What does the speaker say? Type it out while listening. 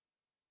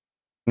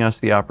us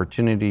the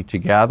opportunity to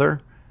gather.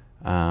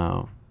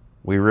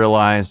 We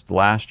realized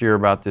last year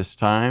about this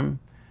time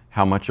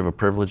how much of a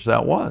privilege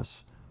that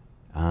was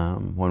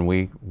when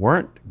we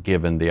weren't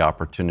given the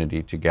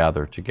opportunity to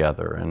gather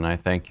together. And I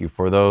thank you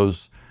for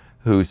those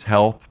whose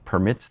health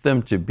permits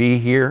them to be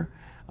here.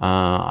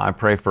 I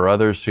pray for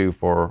others who,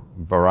 for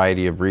a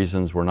variety of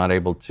reasons, were not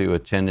able to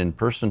attend in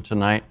person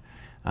tonight,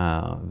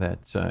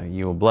 that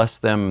you will bless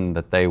them,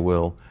 that they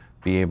will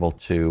be able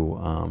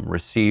to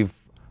receive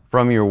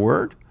from your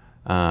word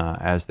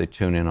as they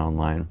tune in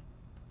online.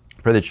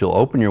 I pray that you'll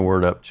open your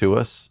word up to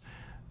us,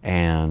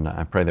 and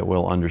I pray that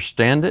we'll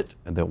understand it,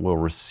 and that we'll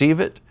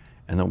receive it,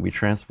 and that we'll be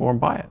transformed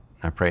by it.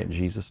 I pray in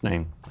Jesus'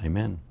 name,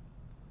 amen.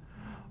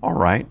 All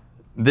right,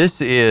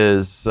 this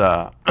is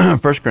 1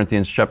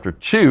 Corinthians chapter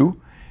 2,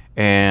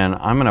 and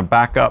I'm going to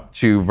back up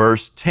to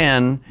verse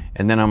 10,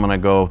 and then I'm going to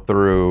go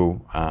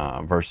through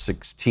verse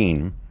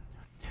 16.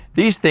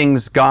 These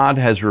things God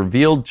has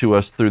revealed to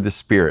us through the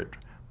Spirit,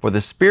 for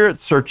the Spirit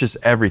searches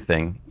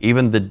everything,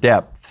 even the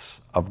depths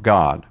of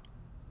God.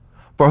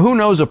 For who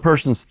knows a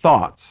person's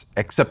thoughts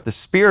except the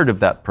spirit of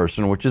that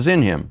person which is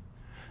in him?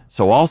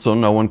 So also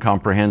no one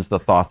comprehends the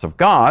thoughts of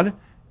God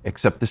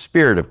except the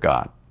Spirit of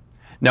God.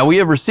 Now we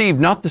have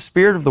received not the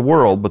spirit of the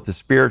world, but the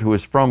Spirit who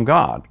is from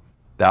God,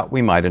 that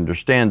we might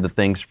understand the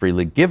things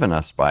freely given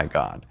us by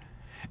God.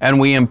 And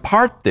we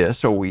impart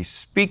this, or we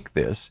speak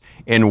this,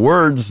 in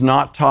words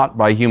not taught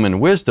by human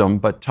wisdom,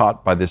 but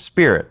taught by the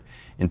Spirit,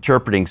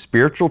 interpreting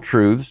spiritual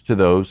truths to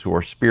those who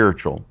are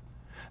spiritual.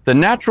 The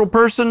natural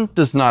person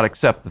does not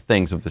accept the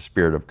things of the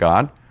Spirit of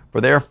God, for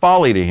they are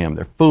folly to him,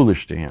 they're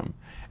foolish to him,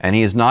 and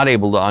he is not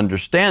able to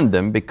understand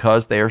them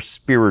because they are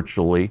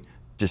spiritually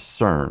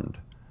discerned.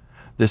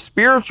 The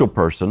spiritual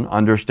person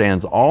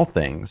understands all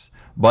things,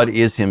 but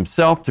is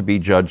himself to be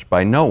judged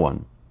by no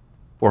one.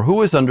 For who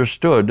has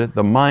understood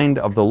the mind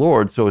of the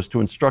Lord so as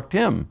to instruct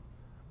him?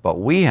 But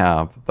we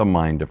have the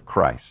mind of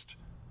Christ.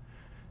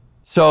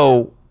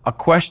 So, a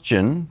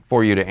question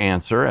for you to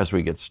answer as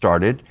we get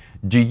started.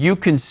 Do you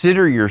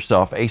consider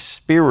yourself a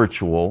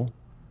spiritual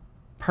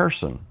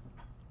person?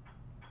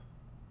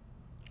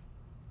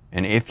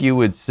 And if you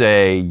would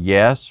say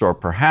yes or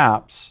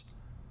perhaps,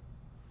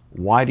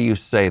 why do you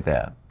say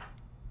that?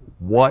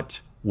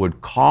 What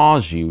would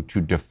cause you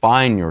to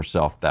define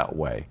yourself that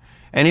way?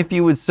 And if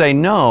you would say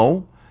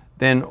no,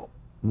 then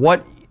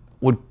what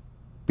would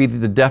be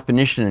the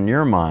definition in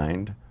your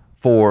mind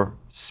for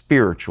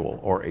spiritual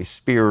or a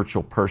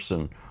spiritual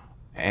person?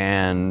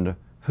 And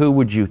who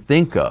would you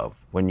think of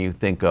when you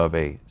think of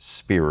a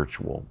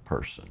spiritual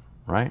person,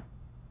 right?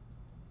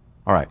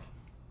 All right,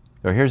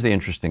 so here's the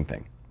interesting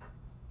thing.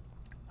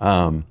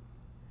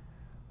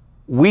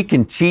 We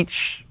can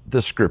teach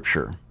the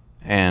Scripture,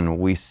 and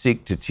we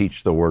seek to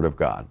teach the Word of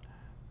God.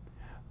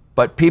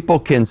 But people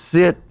can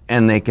sit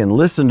and they can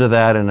listen to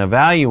that and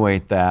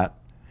evaluate that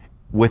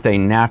with a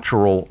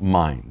natural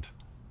mind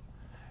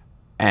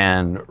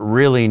and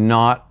really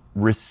not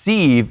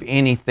receive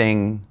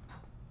anything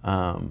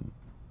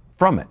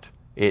from it.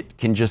 It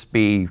can just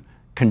be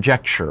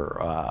conjecture.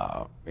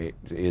 It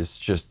is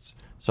just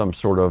some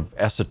sort of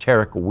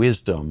esoteric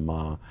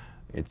wisdom.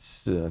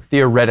 It's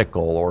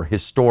theoretical or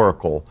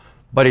historical,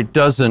 but it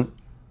doesn't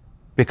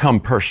become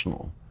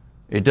personal.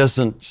 It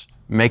doesn't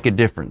make a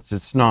difference.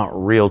 It's not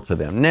real to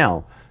them.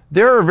 Now,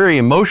 there are very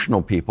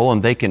emotional people,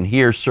 and they can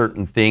hear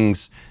certain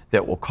things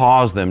that will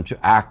cause them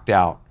to act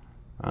out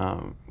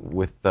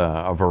with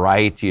a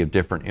variety of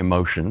different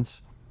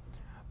emotions.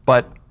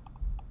 But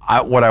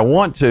what I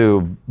want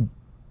to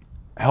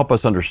help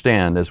us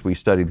understand as we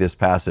study this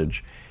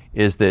passage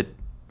is that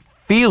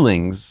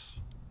feelings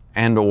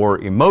and or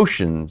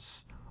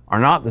emotions are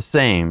not the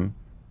same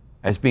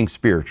as being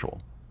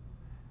spiritual.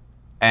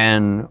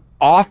 And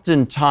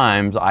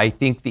oftentimes, I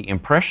think the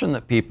impression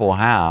that people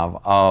have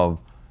of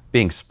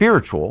being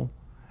spiritual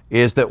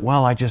is that,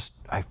 well,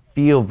 I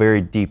feel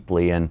very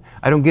deeply, and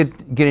I don't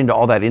get into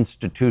all that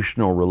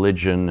institutional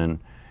religion, and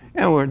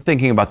we're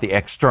thinking about the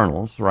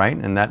externals, right?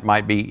 And that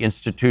might be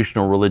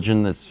institutional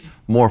religion that's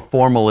more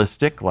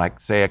formalistic, like,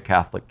 say, a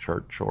Catholic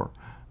church, or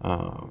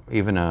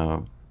even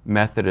a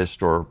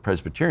Methodist or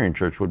Presbyterian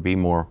church would be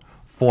more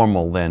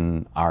formal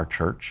than our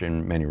church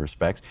in many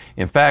respects.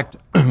 In fact,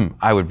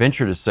 I would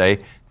venture to say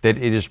that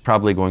it is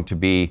probably going to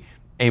be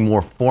a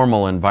more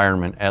formal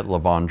environment at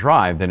Levon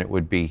Drive than it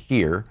would be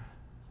here.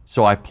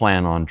 So I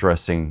plan on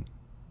dressing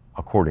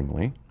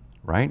accordingly,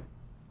 right?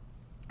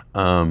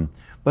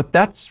 But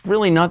that's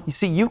really not, you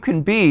see, you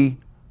can be,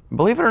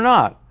 believe it or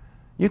not,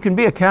 you can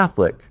be a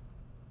Catholic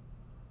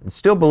and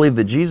still believe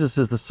that Jesus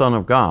is the Son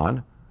of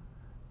God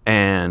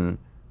and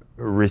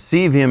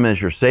receive Him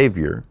as your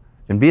Savior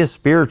and be a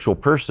spiritual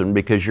person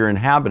because you're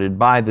inhabited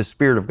by the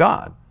Spirit of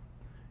God.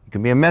 You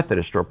can be a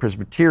Methodist or a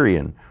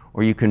Presbyterian,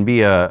 or you can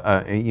be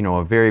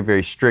a very,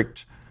 very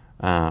strict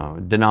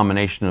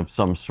denomination of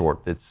some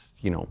sort that's,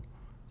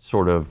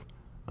 sort of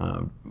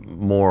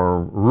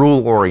more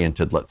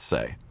rule-oriented, let's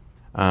say.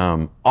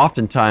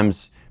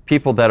 Oftentimes,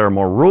 people that are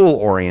more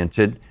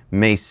rule-oriented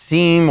may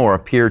seem or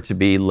appear to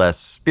be less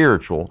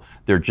spiritual.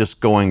 They're just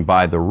going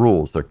by the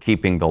rules. They're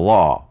keeping the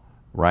law,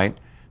 right?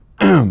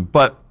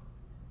 But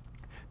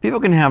people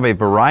can have a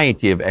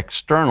variety of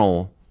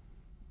external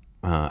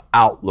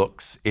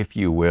outlooks, if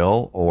you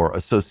will, or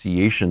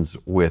associations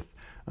with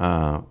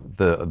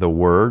the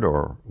word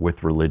or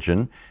with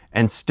religion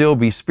and still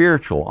be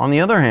spiritual. On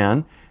the other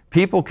hand,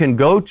 people can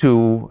go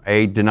to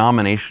a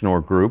denomination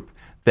or group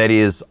that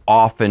is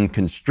often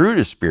construed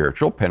as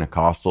spiritual,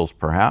 Pentecostals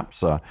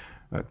perhaps,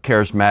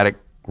 charismatic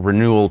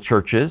renewal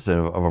churches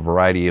of a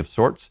variety of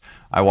sorts.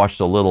 I watched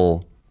a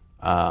little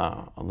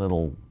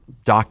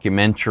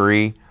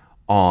documentary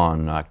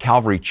on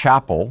Calvary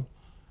Chapel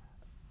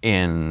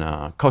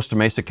in Costa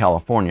Mesa,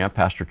 California.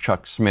 Pastor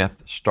Chuck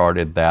Smith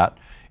started that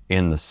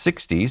in the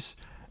 60s.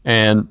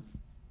 And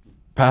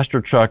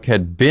Pastor Chuck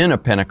had been a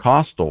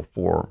Pentecostal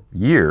for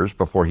years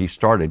before he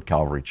started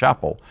Calvary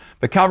Chapel.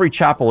 But Calvary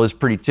Chapel is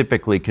pretty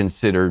typically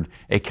considered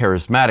a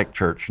charismatic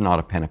church, not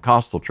a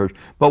Pentecostal church.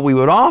 But we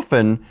would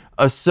often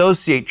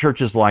associate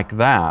churches like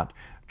that,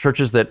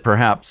 churches that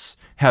perhaps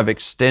have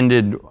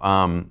extended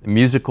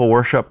musical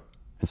worship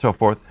and so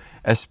forth,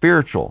 as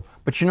spiritual.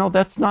 But you know,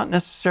 that's not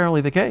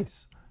necessarily the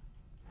case.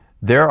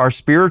 There are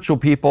spiritual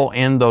people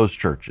in those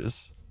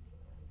churches,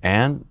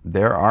 and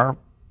there are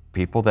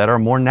people that are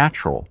more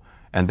natural.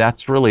 And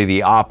that's really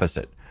the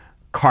opposite.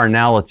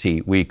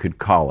 Carnality, we could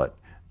call it.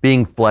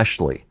 Being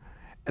fleshly.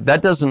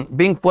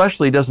 Being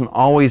fleshly doesn't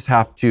always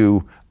have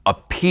to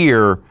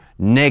appear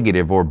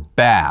negative or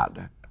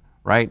bad,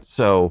 right?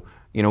 So,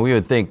 you know, we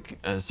would think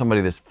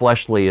somebody that's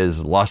fleshly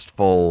is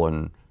lustful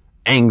and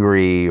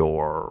angry,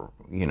 or,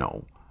 you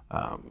know,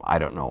 I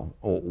don't know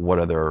what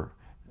other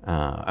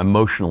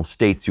emotional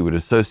states you would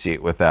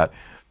associate with that.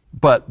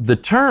 But the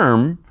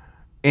term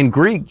in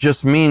Greek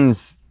just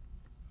means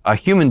a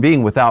human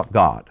being without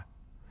God.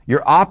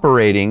 You're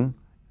operating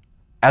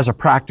as a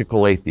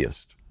practical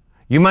atheist.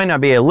 You might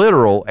not be a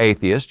literal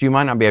atheist. You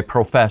might not be a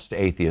professed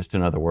atheist,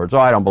 in other words. Oh,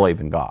 I don't believe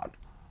in God.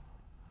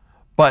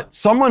 But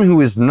someone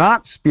who is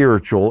not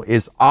spiritual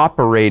is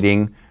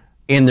operating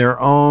in their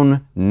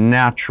own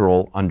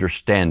natural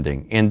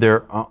understanding, with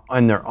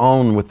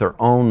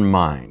their own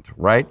mind,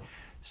 right?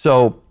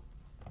 So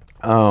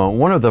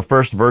one of the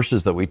first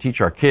verses that we teach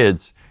our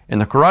kids in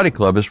the Karate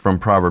Club is from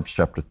Proverbs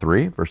chapter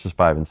 3, verses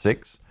 5 and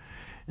 6.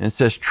 And it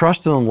says,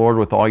 "Trust in the Lord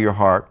with all your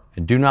heart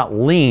and do not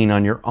lean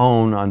on your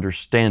own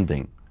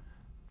understanding."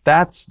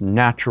 That's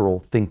natural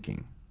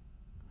thinking.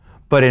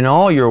 "But in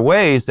all your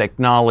ways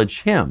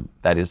acknowledge Him,"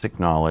 that is,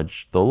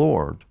 acknowledge the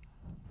Lord,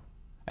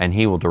 "and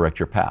He will direct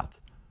your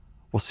path."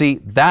 Well, see,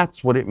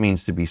 that's what it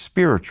means to be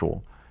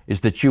spiritual,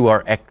 is that you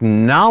are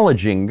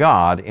acknowledging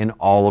God in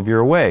all of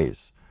your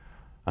ways.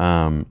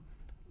 Moses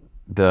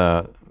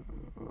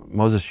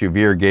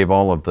Shavir gave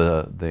all of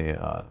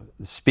the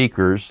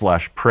speakers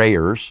 /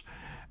 prayers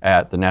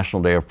at the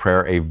National Day of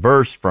Prayer a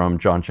verse from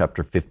John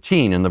chapter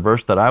 15. And the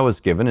verse that I was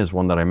given is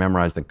one that I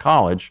memorized in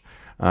college,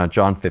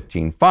 John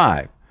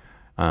 15:5.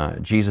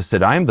 Jesus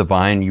said, "I am the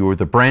vine, you are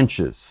the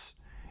branches.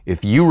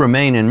 If you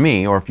remain in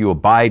me, or if you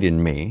abide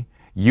in me,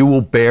 you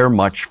will bear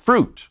much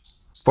fruit.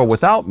 For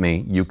without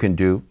me, you can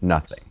do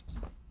nothing."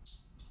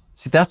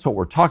 See, that's what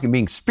we're talking.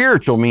 Being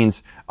spiritual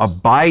means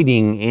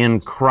abiding in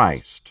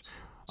Christ.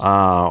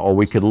 Or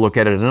we could look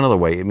at it another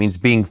way. It means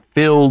being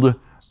filled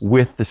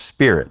with the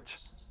Spirit.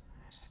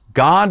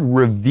 God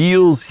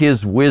reveals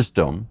His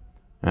wisdom.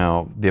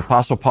 Now, the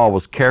Apostle Paul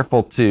was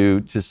careful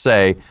to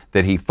say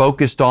that he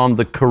focused on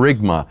the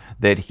kerygma,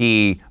 that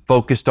he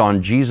focused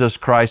on Jesus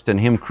Christ and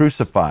Him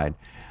crucified,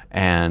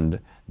 and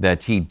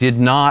that he did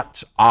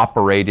not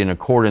operate in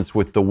accordance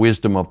with the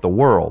wisdom of the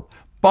world.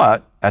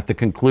 But at the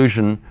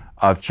conclusion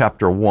of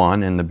chapter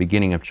 1 and the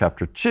beginning of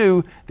chapter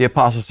 2, the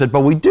apostle said,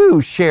 "But we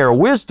do share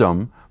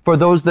wisdom for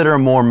those that are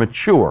more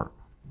mature."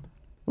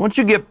 Once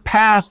you get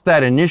past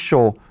that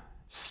initial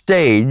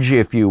stage,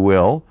 if you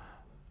will,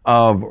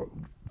 of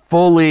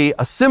fully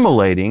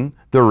assimilating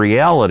the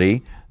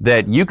reality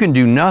that you can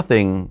do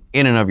nothing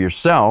in and of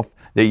yourself,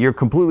 that you're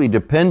completely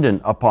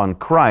dependent upon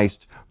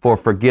Christ for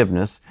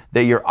forgiveness,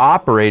 that you're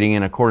operating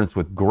in accordance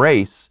with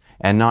grace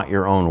and not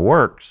your own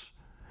works,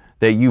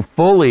 that you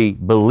fully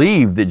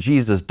believe that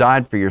Jesus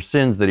died for your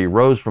sins, that He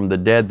rose from the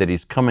dead, that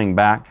He's coming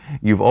back,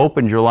 you've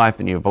opened your life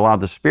and you've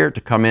allowed the Spirit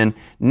to come in.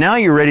 Now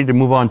you're ready to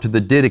move on to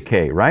the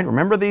didache, right?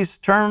 Remember these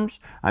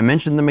terms? I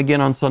mentioned them again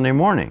on Sunday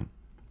morning.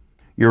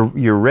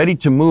 You're ready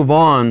to move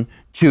on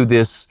to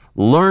this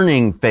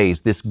learning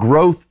phase, this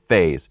growth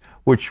phase,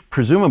 which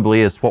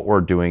presumably is what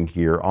we're doing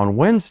here on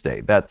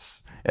Wednesday.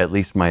 That's at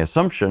least my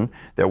assumption,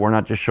 that we're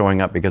not just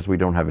showing up because we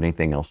don't have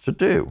anything else to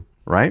do,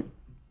 right?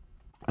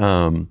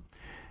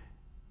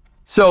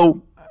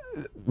 So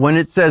when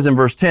it says in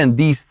verse 10,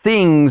 "These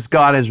things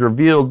God has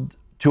revealed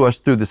to us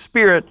through the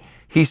Spirit,"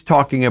 He's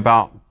talking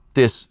about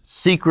this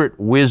secret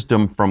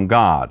wisdom from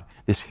God,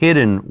 this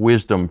hidden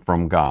wisdom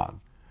from God.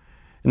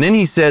 And then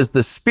He says,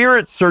 "The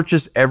Spirit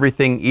searches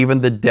everything,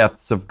 even the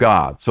depths of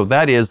God." So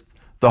that is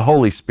the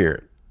Holy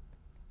Spirit.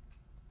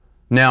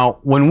 Now,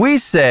 when we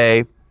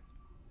say,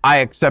 "I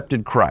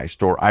accepted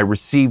Christ," or "I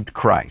received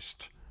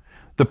Christ,"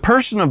 The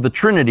person of the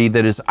Trinity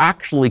that has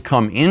actually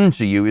come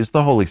into you is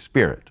the Holy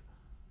Spirit.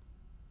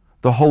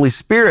 The Holy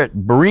Spirit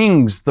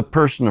brings the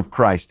person of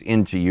Christ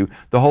into you.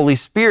 The Holy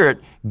Spirit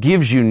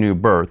gives you new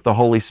birth. The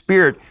Holy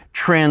Spirit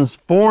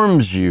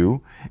transforms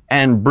you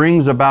and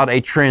brings about a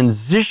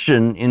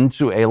transition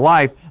into a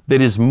life that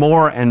is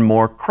more and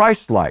more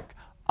Christ-like,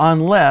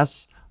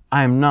 unless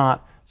I'm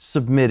not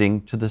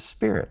submitting to the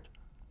Spirit.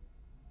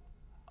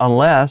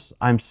 Unless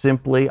I'm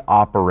simply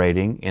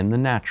operating in the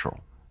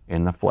natural,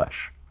 in the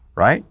flesh,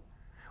 right?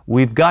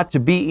 We've got to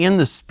be in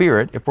the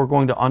Spirit if we're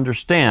going to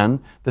understand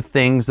the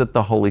things that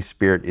the Holy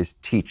Spirit is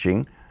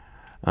teaching.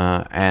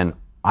 And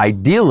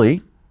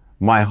ideally,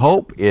 my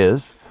hope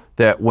is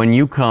that when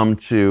you come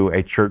to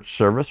a church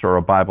service or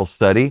a Bible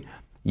study,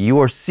 you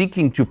are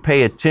seeking to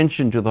pay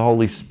attention to the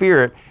Holy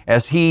Spirit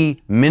as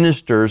He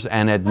ministers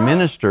and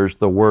administers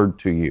the Word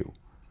to you,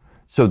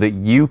 so that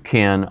you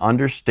can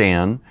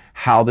understand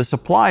how this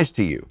applies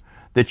to you.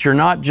 That you're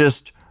not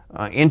just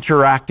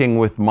interacting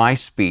with my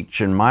speech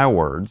and my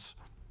words,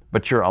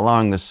 but you're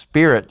allowing the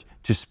Spirit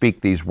to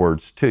speak these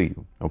words to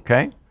you,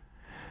 okay?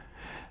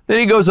 Then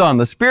he goes on,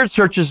 the Spirit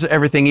searches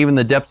everything, even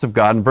the depths of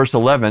God. In verse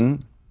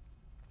 11,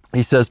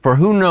 he says, for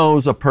who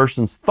knows a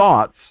person's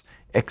thoughts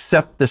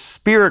except the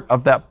spirit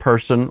of that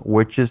person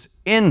which is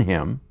in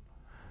him?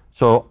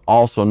 So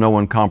also no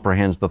one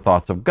comprehends the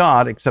thoughts of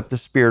God except the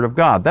Spirit of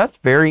God. That's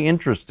very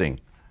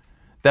interesting.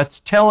 That's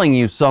telling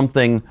you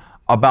something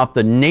about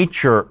the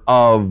nature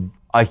of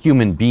a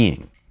human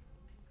being,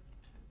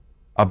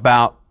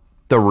 about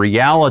the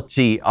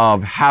reality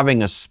of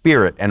having a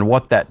spirit and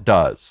what that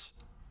does.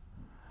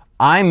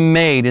 I'm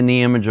made in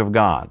the image of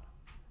God.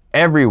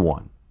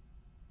 Everyone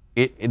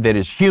that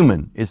is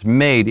human is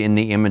made in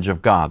the image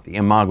of God, the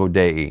imago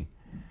Dei.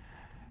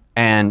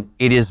 And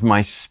it is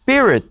my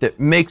spirit that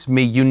makes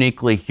me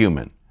uniquely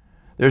human.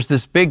 There's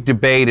this big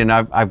debate, and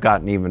I've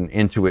gotten even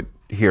into it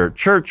here at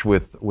church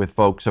with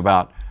folks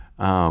about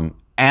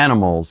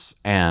animals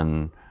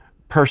and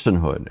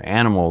personhood,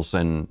 animals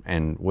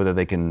and whether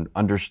they can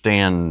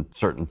understand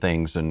certain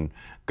things and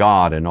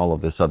God and all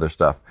of this other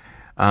stuff.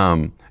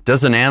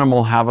 Does an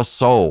animal have a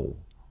soul?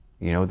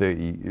 You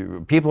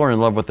know, people are in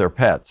love with their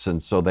pets,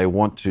 and so they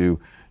want to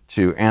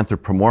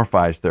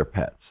anthropomorphize their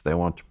pets. They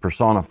want to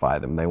personify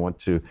them. They want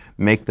to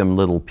make them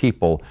little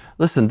people.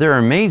 Listen, they're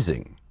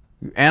amazing.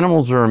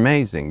 Animals are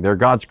amazing. They're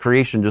God's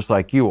creation just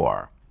like you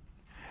are.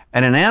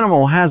 And an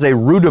animal has a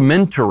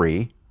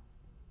rudimentary,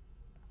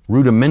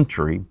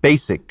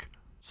 basic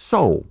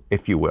soul,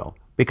 if you will,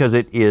 because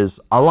it is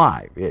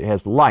alive. It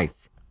has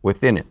life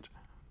within it.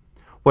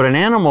 What an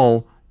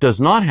animal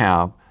does not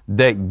have,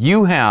 that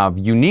you have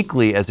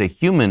uniquely as a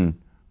human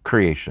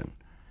creation,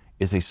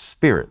 is a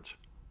spirit.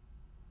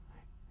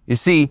 You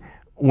see,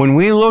 when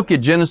we look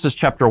at Genesis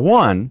chapter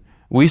 1,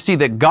 we see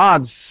that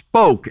God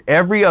spoke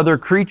every other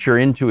creature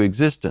into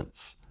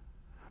existence,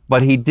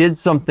 but He did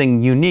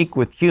something unique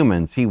with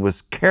humans. He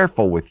was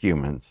careful with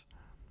humans.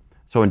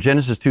 So in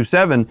Genesis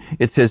 2:7,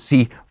 it says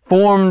He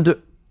formed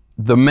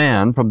the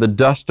man from the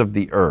dust of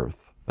the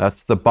earth,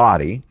 that's the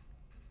body,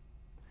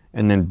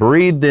 and then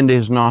breathed into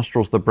his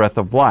nostrils the breath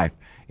of life.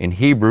 In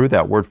Hebrew,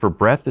 that word for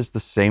breath is the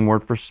same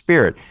word for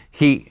spirit.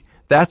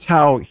 That's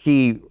how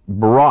He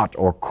brought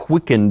or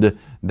quickened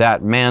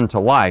that man to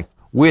life,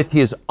 with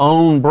His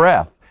own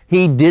breath.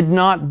 He did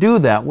not do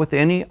that with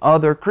any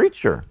other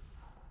creature.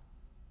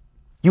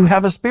 You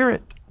have a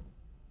spirit.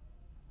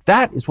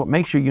 That is what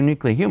makes you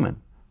uniquely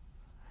human.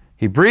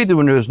 He breathed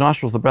into his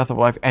nostrils the breath of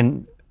life,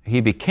 and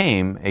he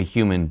became a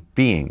human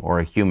being or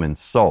a human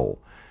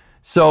soul.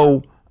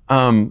 So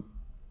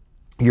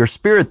your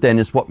spirit then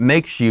is what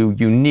makes you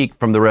unique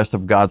from the rest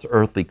of God's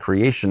earthly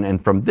creation.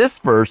 And from this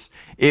verse,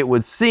 it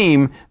would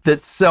seem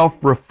that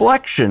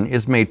self-reflection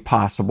is made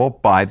possible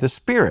by the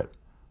Spirit.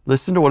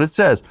 Listen to what it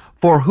says.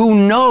 For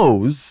who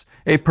knows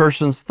a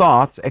person's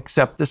thoughts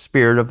except the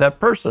spirit of that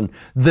person?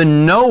 The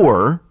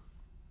knower,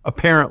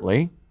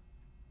 apparently,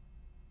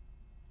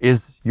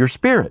 is your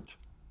spirit.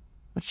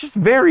 It's just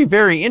very,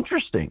 very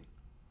interesting,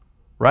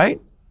 right?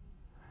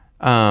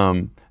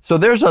 So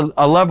there's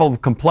a level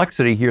of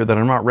complexity here that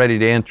I'm not ready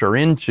to enter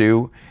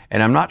into,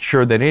 and I'm not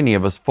sure that any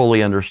of us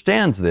fully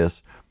understands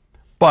this.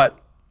 But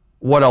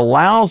what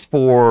allows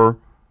for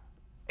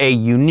a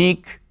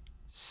unique,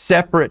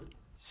 separate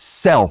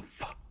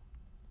self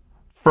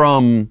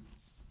from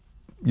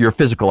your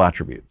physical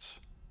attributes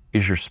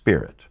is your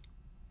spirit,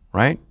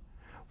 right?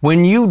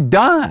 When you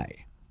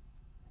die,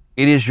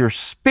 it is your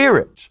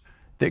spirit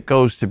that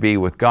goes to be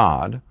with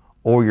God,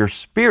 or your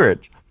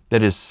spirit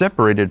that is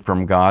separated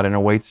from God and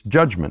awaits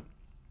judgment,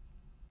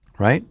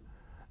 right?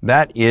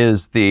 That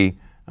is the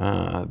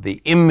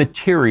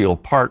immaterial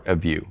part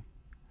of you.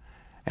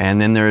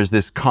 And then there is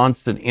this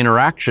constant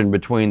interaction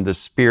between the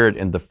spirit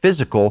and the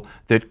physical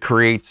that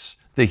creates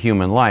the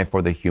human life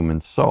or the human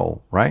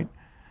soul, right?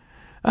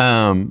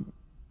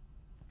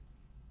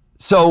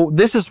 So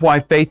this is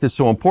why faith is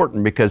so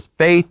important, because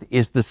faith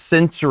is the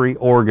sensory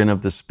organ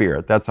of the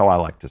Spirit. That's how I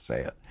like to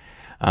say it.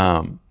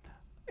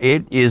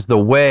 It is the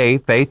way,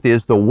 faith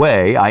is the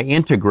way I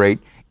integrate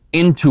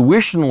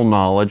intuitional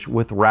knowledge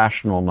with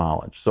rational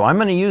knowledge. So I'm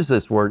going to use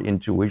this word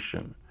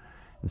intuition.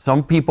 And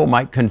some people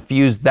might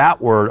confuse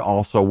that word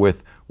also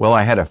with, well,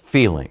 I had a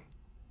feeling,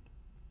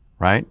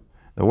 right?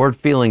 The word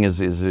feeling is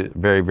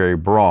very, very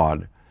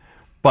broad.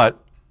 But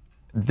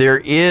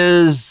there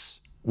is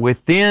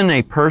within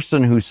a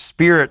person whose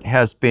spirit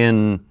has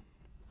been,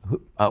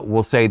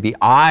 we'll say the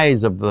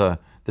eyes of the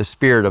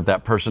spirit of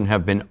that person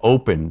have been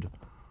opened,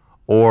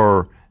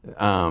 or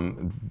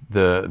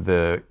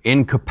the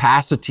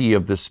incapacity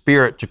of the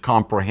spirit to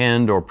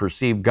comprehend or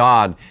perceive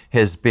God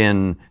has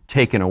been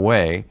taken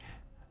away.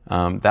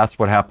 That's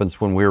what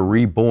happens when we're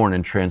reborn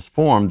and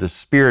transformed. The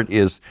spirit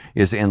is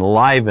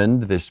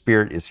enlivened, the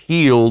spirit is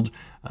healed,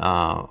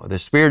 the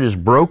spirit is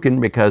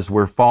broken because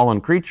we're fallen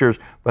creatures,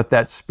 but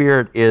that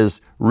spirit is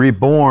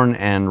reborn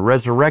and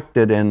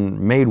resurrected and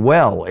made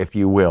well, if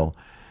you will.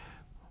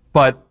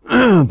 But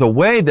the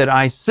way that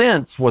I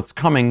sense what's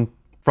coming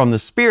from the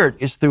Spirit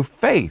is through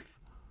faith.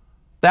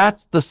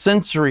 That's the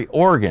sensory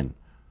organ.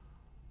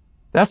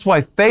 That's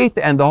why faith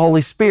and the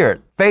Holy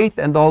Spirit,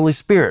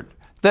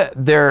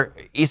 they're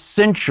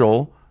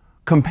essential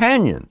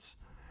companions.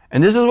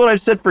 And this is what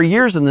I've said for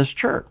years in this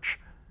church.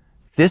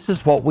 This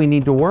is what we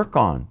need to work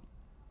on.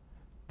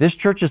 This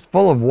church is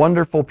full of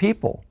wonderful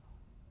people,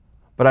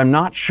 but I'm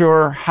not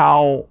sure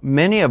how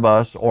many of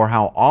us, or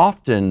how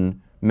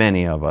often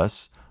many of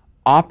us,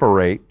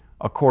 operate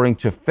according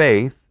to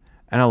faith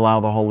and allow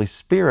the Holy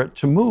Spirit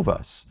to move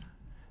us.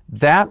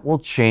 That will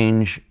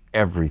change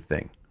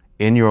everything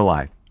in your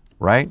life,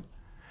 right?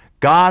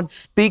 God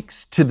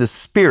speaks to the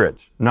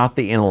spirit, not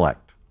the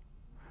intellect.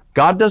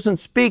 God doesn't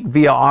speak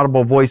via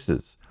audible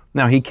voices.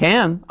 Now, He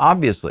can,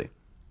 obviously,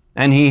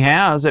 and He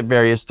has at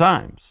various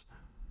times.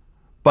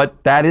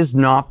 But that is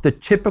not the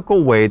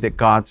typical way that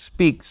God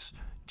speaks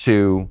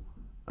to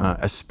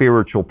a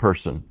spiritual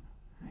person.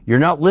 You're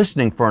not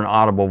listening for an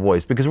audible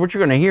voice, because what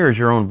you're going to hear is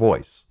your own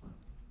voice,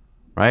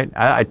 right?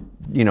 I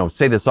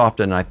say this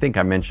often, and I think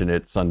I mentioned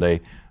it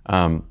Sunday.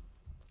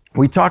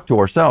 We talk to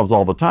ourselves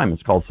all the time.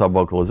 It's called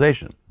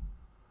subvocalization.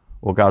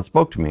 Well, God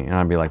spoke to me, and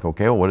I'd be like,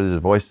 okay, well, what does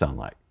His voice sound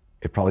like?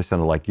 It probably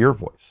sounded like your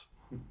voice.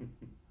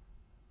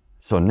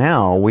 So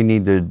now we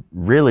need to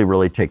really,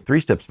 really take 3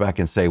 steps back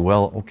and say,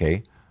 well,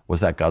 okay, was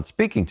that God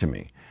speaking to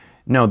me?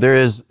 No,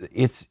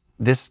 it's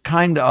this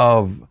kind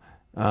of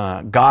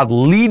God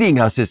leading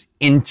us is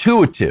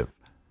intuitive.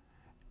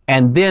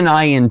 And then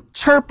I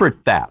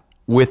interpret that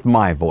with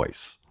my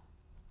voice,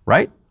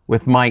 right?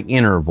 With my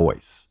inner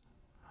voice.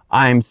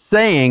 I'm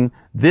saying,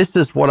 this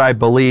is what I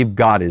believe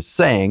God is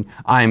saying.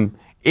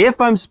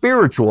 If I'm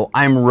spiritual,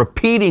 I'm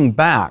repeating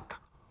back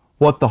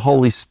what the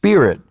Holy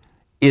Spirit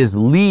is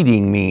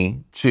leading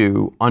me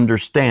to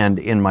understand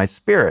in my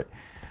spirit.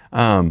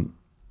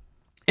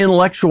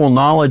 Intellectual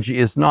knowledge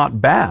is not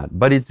bad,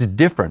 but it's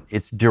different.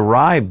 It's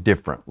derived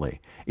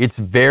differently. It's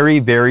very,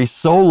 very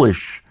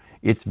soulish.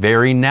 It's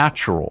very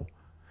natural.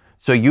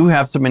 So you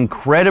have some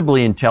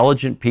incredibly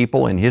intelligent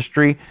people in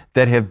history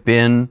that have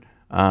been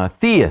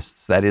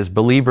theists, that is,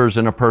 believers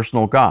in a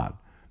personal God.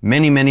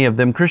 Many, many of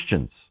them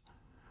Christians.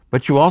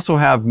 But you also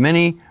have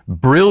many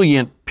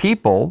brilliant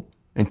people,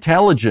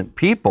 intelligent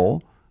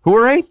people, who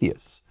are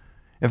atheists.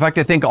 In fact,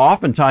 I think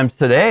oftentimes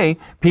today,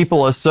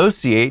 people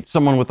associate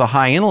someone with a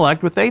high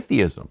intellect with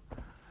atheism.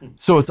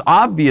 So it's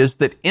obvious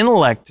that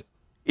intellect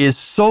is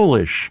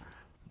soulish,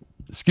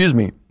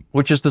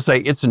 which is to say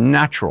it's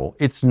natural,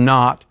 it's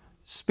not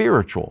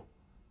spiritual.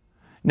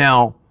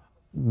 Now,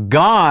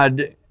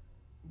 God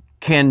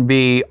can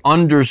be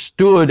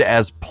understood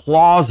as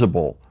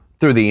plausible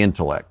through the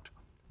intellect,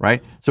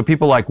 right? So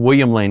people like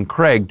William Lane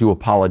Craig do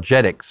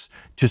apologetics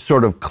to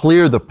sort of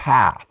clear the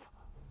path,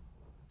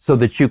 so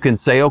that you can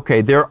say,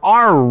 okay, there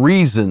are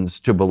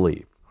reasons to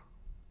believe,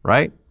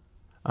 right?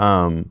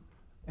 And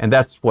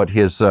that's what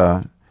his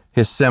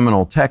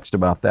seminal text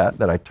about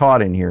that I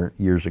taught in here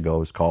years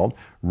ago is called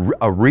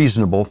A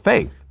Reasonable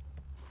Faith.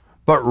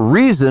 But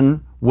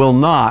reason will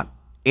not,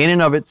 in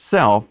and of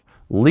itself,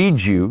 lead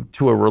you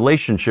to a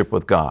relationship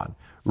with God.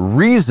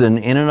 Reason,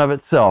 in and of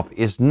itself,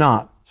 is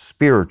not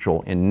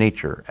spiritual in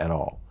nature at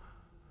all.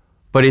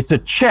 But it's a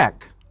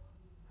check.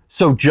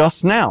 So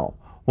just now,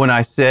 when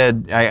I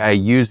said, I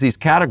use these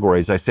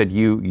categories, I said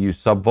you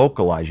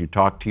subvocalize, you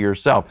talk to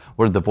yourself.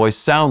 What did the voice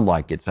sound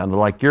like? It sounded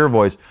like your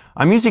voice.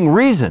 I'm using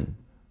reason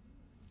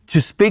to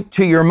speak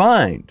to your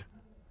mind.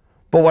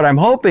 But what I'm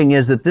hoping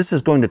is that this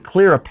is going to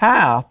clear a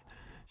path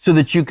so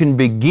that you can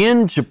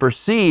begin to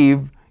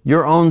perceive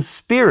your own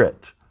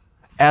spirit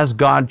as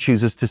God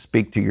chooses to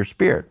speak to your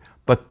spirit.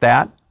 But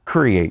that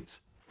creates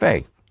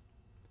faith.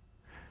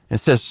 It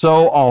says,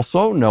 so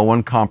also no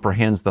one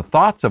comprehends the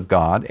thoughts of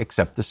God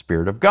except the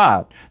Spirit of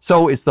God.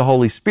 So it's the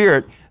Holy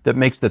Spirit that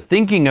makes the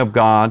thinking of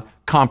God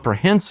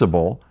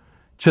comprehensible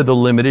to the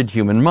limited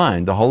human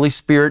mind. The Holy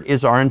Spirit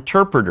is our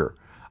interpreter.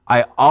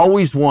 I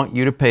always want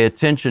you to pay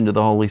attention to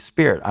the Holy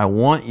Spirit. I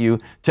want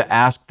you to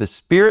ask the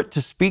Spirit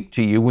to speak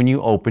to you when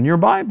you open your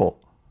Bible.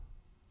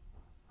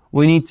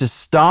 We need to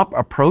stop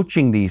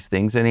approaching these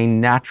things in a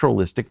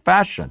naturalistic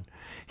fashion.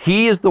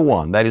 He is the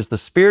one, that is, the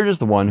Spirit is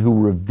the one who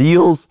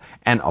reveals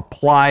and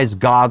applies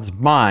God's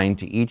mind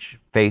to each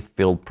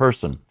faith-filled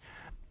person.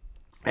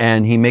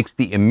 And he makes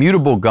the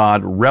immutable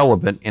God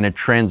relevant in a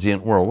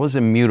transient world. What does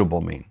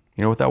immutable mean?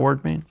 You know what that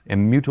word means?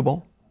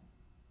 Immutable?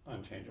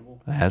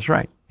 Unchangeable. That's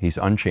right. He's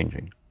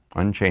unchanging,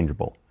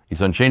 unchangeable.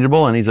 He's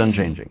unchangeable and he's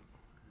unchanging.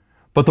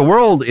 But the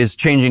world is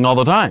changing all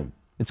the time.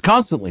 It's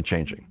constantly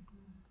changing.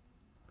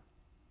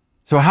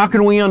 So how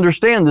can we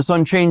understand this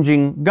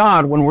unchanging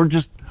God when we're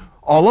just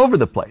all over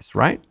the place,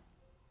 right?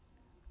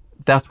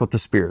 That's what the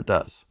Spirit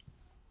does,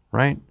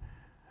 right?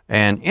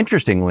 And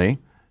interestingly,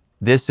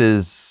 this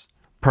is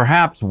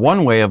perhaps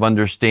one way of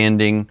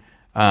understanding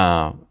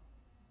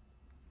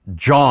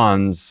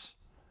John's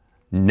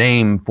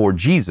name for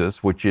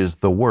Jesus, which is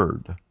the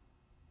Word,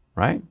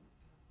 right?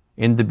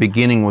 In the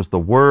beginning was the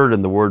Word,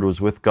 and the Word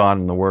was with God,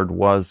 and the Word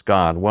was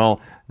God.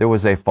 Well, there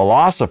was a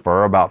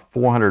philosopher about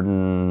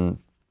 400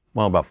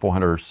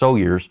 or so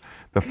years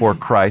before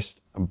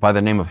Christ by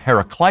the name of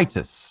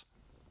Heraclitus,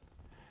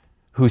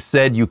 who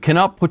said, you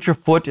cannot put your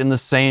foot in the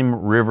same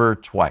river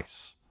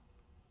twice.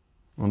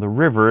 Well, the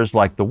river is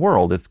like the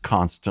world. It's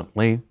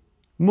constantly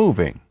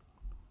moving.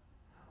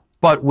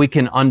 But we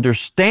can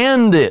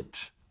understand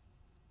it.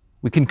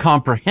 We can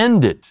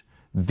comprehend it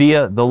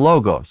via the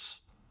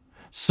Logos.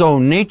 So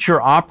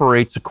nature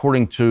operates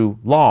according to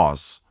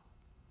laws.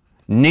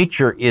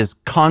 Nature is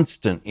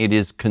constant. It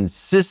is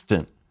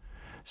consistent.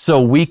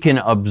 So we can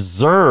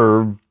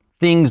observe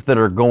things that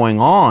are going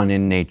on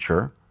in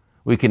nature.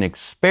 We can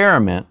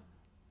experiment,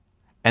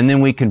 and then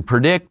we can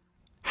predict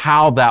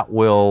how that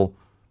will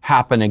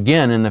happen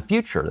again in the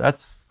future.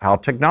 That's how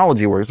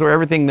technology works. So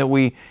everything that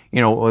we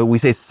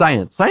say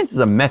science. Science is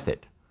a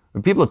method.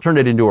 People have turned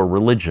it into a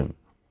religion.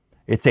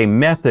 It's a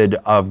method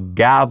of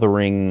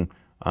gathering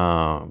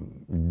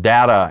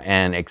data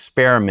and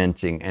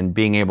experimenting and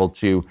being able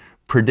to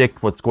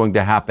predict what's going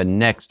to happen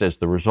next as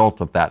the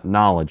result of that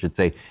knowledge. It's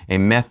a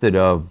method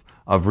of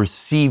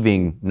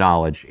receiving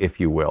knowledge, if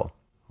you will.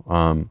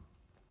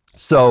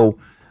 So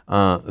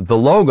the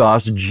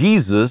Logos,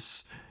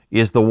 Jesus,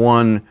 is the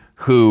one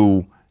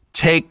who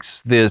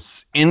takes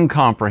this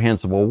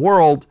incomprehensible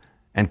world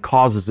and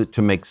causes it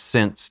to make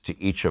sense to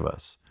each of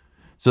us.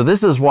 So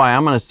this is why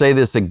I'm going to say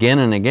this again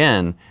and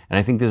again, and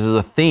I think this is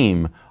a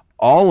theme.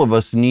 All of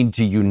us need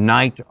to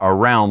unite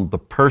around the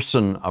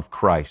person of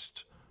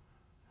Christ.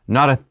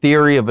 Not a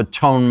theory of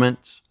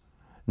atonement,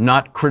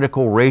 not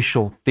critical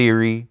racial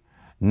theory,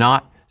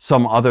 not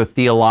some other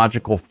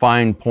theological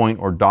fine point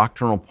or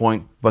doctrinal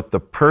point, but the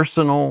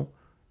personal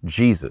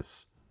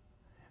Jesus.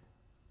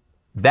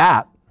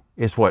 That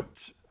is what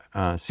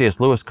C.S.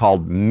 Lewis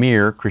called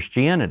mere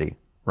Christianity,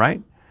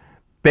 right?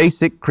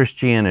 Basic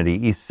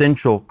Christianity,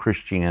 essential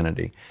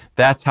Christianity.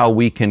 That's how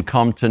we can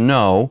come to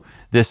know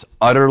this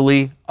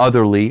utterly,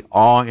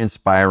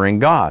 awe-inspiring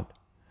God.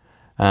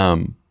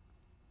 The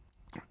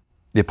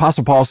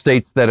Apostle Paul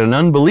states that an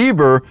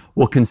unbeliever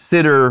will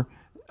consider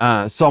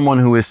someone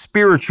who is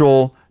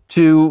spiritual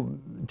to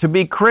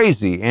be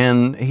crazy.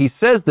 And he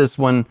says this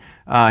when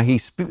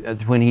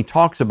he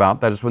talks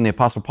about, that is when the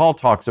Apostle Paul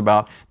talks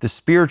about the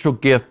spiritual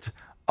gift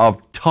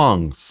of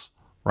tongues,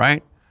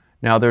 right?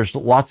 Now, there's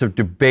lots of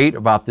debate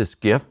about this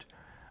gift,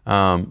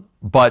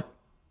 but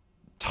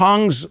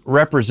tongues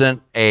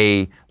represent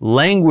a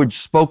language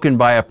spoken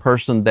by a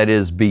person that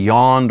is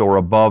beyond or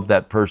above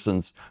that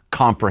person's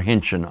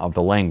comprehension of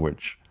the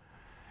language.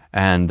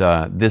 And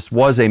this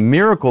was a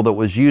miracle that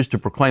was used to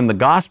proclaim the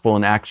gospel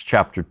in Acts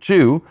chapter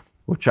 2,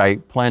 which I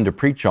plan to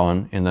preach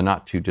on in the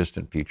not too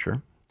distant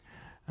future.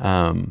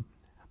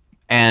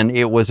 And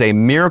it was a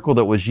miracle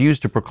that was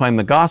used to proclaim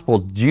the gospel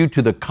due to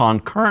the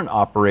concurrent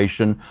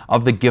operation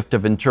of the gift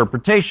of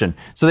interpretation.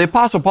 So the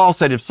Apostle Paul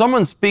said, if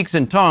someone speaks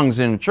in tongues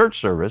in a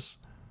church service,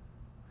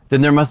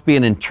 then there must be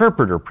an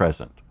interpreter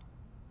present.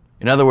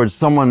 In other words,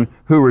 someone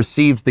who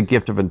receives the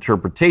gift of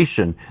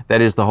interpretation, that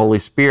is the Holy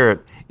Spirit,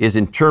 is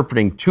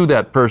interpreting to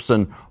that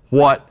person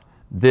what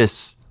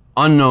this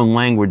unknown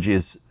language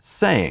is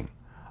saying.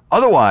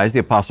 Otherwise,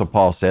 the Apostle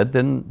Paul said,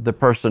 then the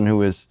person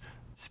who is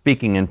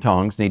speaking in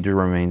tongues needs to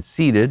remain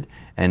seated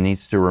and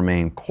needs to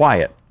remain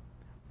quiet.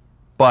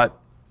 But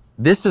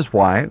this is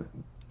why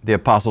the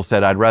Apostle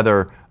said, I'd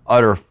rather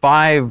utter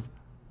 5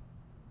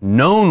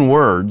 known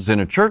words in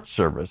a church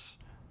service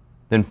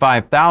than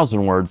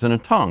 5,000 words in a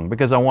tongue,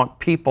 because I want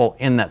people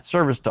in that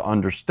service to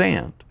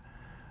understand.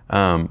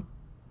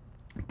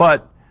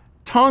 But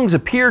tongues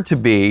appear to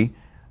be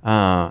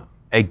a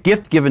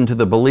gift given to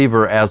the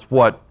believer as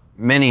what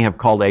many have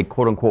called a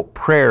quote-unquote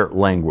prayer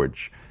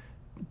language.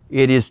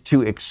 It is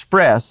to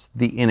express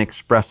the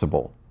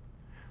inexpressible.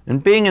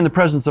 And being in the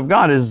presence of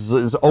God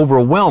is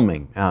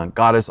overwhelming.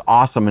 God is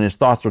awesome, and His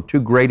thoughts are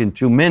too great and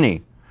too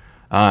many.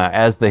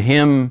 As the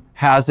hymn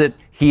has it,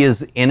 He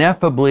is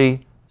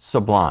ineffably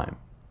sublime.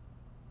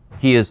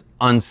 He is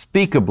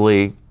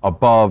unspeakably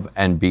above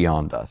and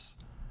beyond us.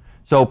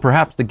 So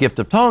perhaps the gift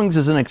of tongues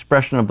is an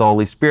expression of the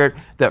Holy Spirit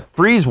that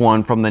frees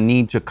one from the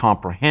need to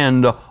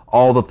comprehend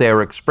all that they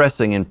are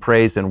expressing in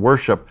praise and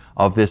worship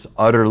of this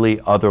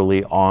utterly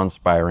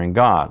awe-inspiring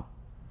God.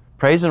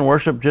 Praise and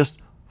worship just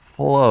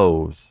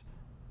flows.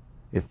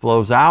 It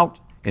flows out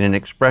in an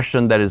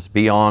expression that is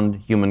beyond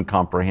human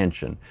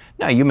comprehension.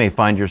 Now, you may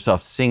find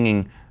yourself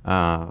singing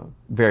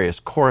various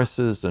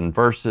choruses and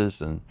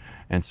verses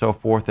and so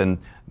forth, and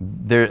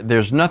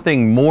there's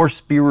nothing more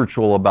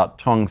spiritual about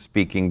tongue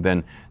speaking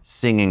than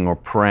singing or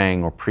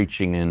praying or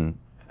preaching in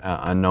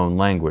a known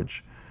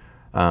language.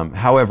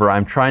 However,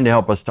 I'm trying to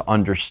help us to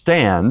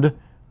understand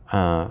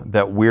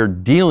that we're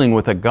dealing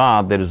with a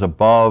God that is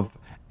above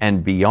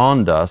and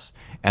beyond us,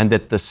 and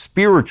that the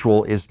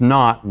spiritual is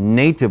not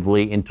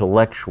natively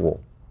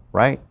intellectual,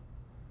 right?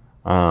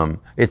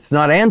 It's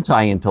not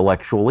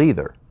anti-intellectual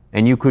either.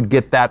 And you could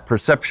get that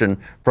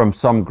perception from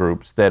some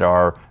groups that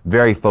are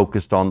very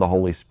focused on the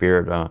Holy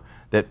Spirit,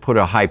 that put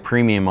a high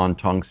premium on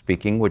tongue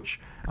speaking, which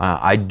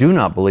I do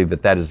not believe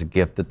that that is a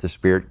gift that the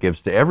Spirit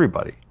gives to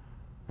everybody.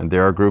 And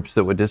there are groups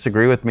that would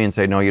disagree with me and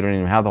say, no, you don't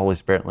even have the Holy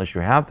Spirit unless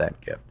you have that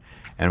gift.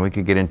 And we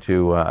could get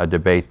into a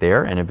debate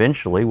there, and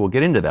eventually we'll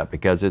get into that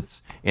because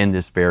it's in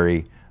this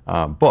very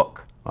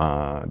book.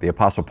 The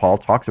Apostle Paul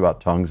talks about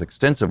tongues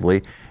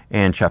extensively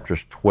in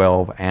chapters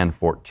 12 and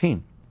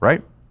 14,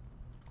 right?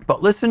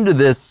 But listen to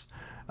this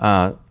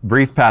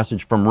brief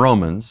passage from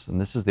Romans,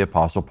 and this is the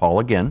Apostle Paul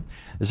again.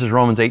 This is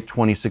Romans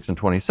 8:26 and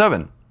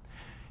 27.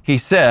 He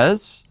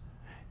says,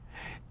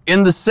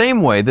 in the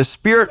same way, the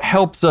Spirit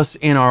helps us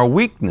in our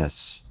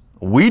weakness.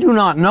 We do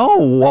not know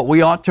what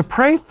we ought to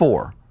pray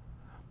for,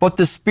 but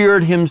the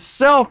Spirit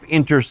Himself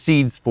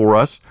intercedes for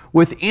us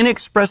with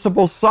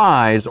inexpressible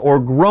sighs or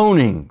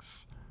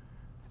groanings.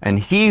 And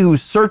He who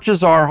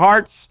searches our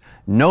hearts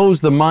knows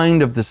the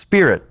mind of the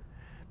Spirit,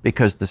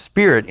 because the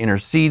Spirit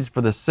intercedes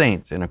for the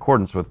saints in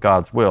accordance with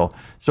God's will.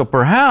 So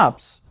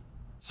perhaps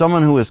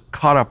someone who is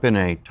caught up in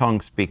a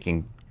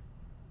tongue-speaking,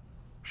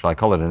 shall I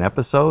call it an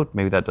episode?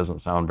 Maybe that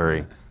doesn't sound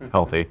very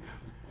healthy.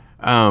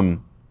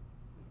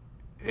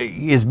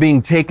 Is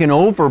being taken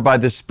over by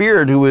the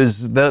Spirit, who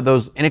is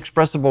those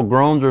inexpressible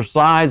groans or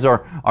sighs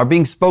are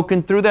being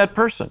spoken through that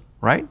person,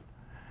 right?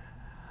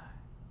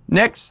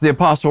 Next, the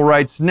apostle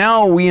writes,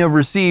 now we have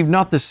received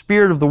not the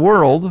spirit of the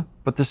world,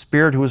 but the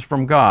Spirit who is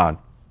from God.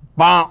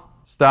 Bah,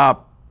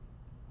 stop.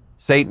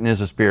 Satan is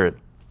a spirit.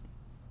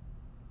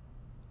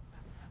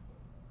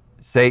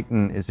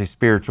 Satan is a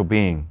spiritual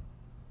being.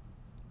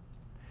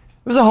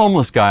 There was a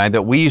homeless guy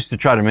that we used to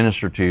try to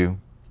minister to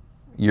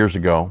years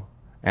ago,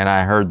 and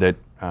I heard that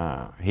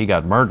he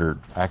got murdered,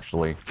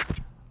 actually,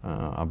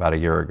 about a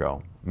year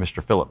ago,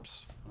 Mr.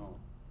 Phillips.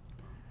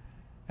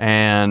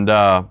 And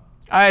I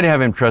had to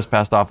have him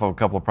trespassed off of a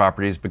couple of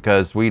properties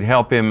because we'd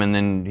help him, and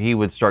then he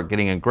would start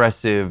getting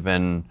aggressive,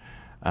 and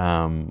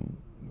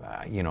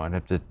I'd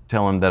have to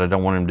tell him that I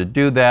don't want him to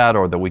do that,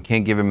 or that we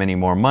can't give him any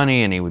more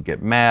money, and he would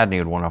get mad and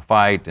he would want to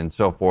fight and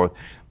so forth.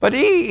 But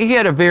he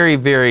had a very,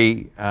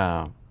 very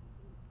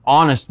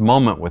honest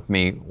moment with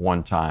me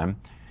one time,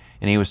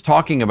 and he was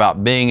talking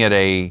about being at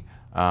a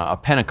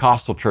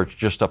Pentecostal church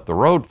just up the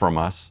road from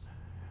us,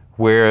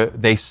 where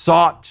they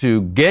sought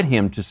to get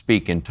him to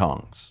speak in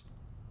tongues,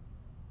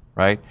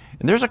 right?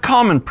 And there's a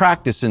common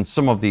practice in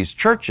some of these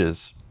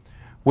churches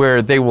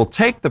where they will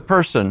take the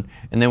person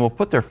and they will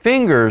put their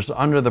fingers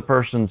under the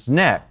person's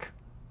neck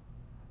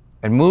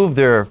and move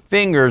their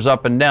fingers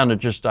up and down to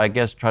just, I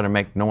guess, try to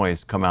make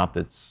noise come out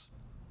that's,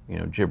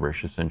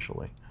 gibberish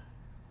essentially.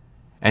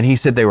 And he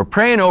said they were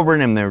praying over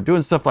him, they were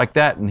doing stuff like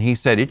that, and he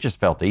said it just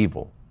felt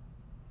evil.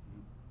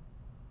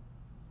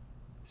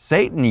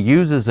 Satan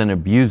uses and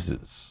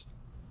abuses.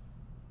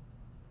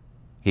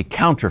 He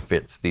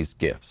counterfeits these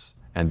gifts,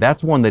 and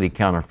that's one that he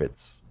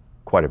counterfeits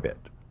quite a bit,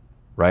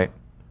 right?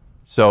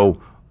 So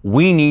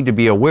we need to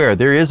be aware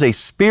there is a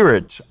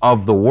spirit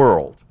of the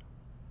world,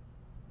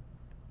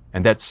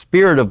 and that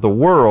spirit of the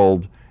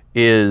world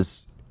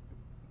is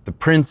the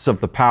prince of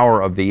the power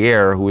of the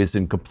air, who is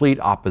in complete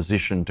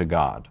opposition to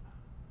God.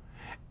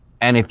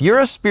 And if you're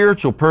a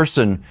spiritual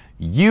person,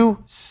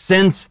 you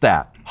sense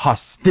that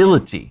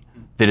hostility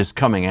that is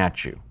coming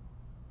at you.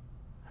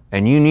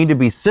 And you need to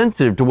be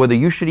sensitive to whether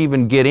you should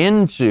even get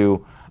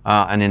into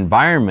an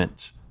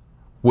environment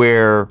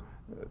where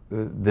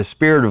the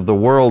spirit of the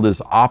world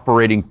is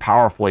operating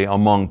powerfully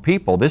among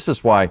people. This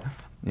is why,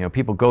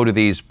 people go to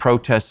these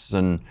protests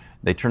and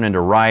they turn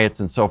into riots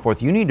and so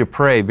forth. You need to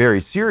pray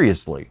very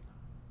seriously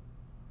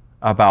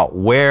about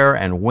where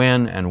and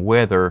when and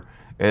whether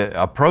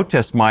a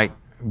protest might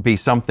be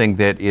something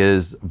that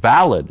is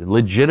valid,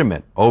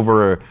 legitimate,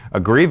 over a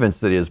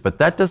grievance that is, but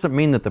that doesn't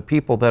mean that the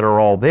people that are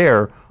all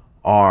there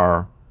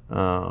are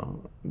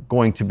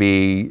going to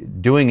be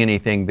doing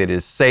anything that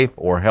is safe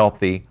or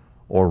healthy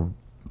or,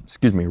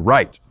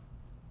 right.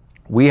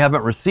 We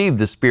haven't received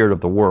the spirit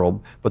of the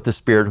world, but the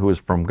Spirit who is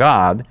from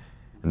God,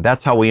 and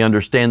that's how we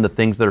understand the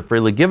things that are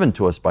freely given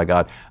to us by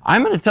God.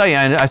 I'm going to tell you,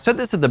 and I said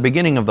this at the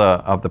beginning of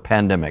the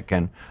pandemic,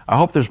 and I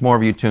hope there's more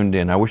of you tuned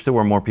in. I wish there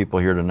were more people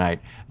here tonight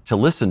to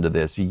listen to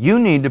this. You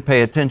need to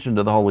pay attention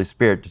to the Holy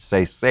Spirit to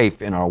stay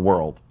safe in our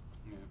world.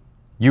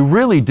 You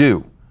really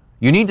do.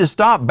 You need to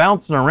stop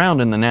bouncing around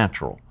in the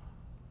natural.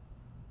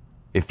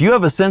 If you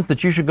have a sense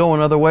that you should go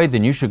another way,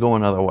 then you should go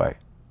another way.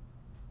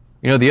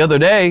 The other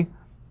day,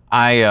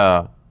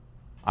 I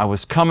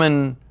was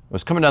coming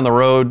down the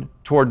road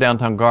toward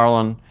downtown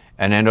Garland,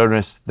 and I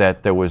noticed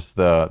that there was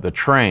the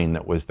train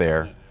that was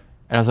there.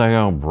 And I was like,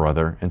 oh,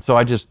 brother. And so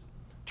I just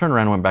turned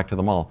around and went back to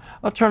the mall.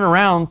 I turned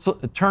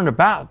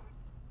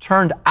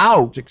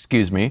out,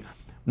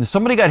 and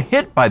somebody got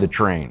hit by the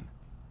train.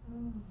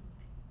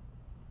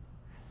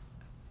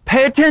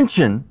 Pay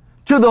attention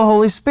to the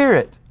Holy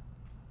Spirit.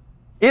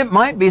 It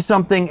might be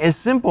something as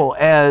simple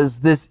as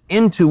this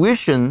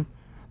intuition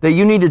that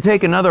you need to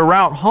take another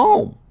route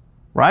home,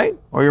 right?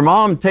 Or your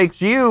mom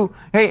takes you,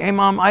 hey,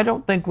 Mom, I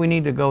don't think we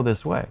need to go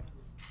this way,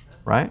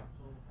 right?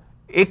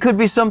 It could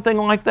be something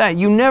like that.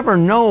 You never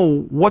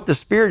know what the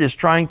Spirit is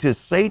trying to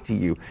say to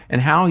you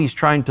and how He's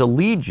trying to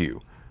lead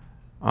you.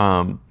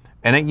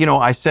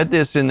 I said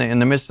this in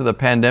the midst of the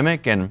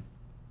pandemic, and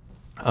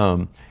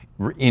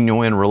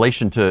in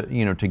relation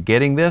to to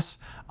getting this,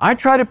 I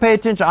try to pay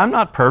attention. I'm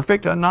not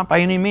perfect, not by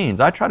any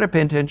means. I try to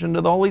pay attention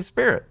to the Holy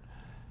Spirit.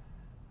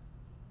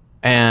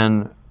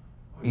 And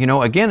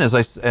again, as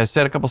I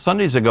said a couple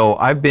Sundays ago,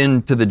 I've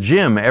been to the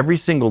gym every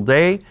single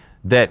day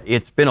that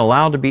it's been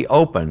allowed to be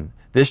open.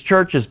 This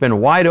church has been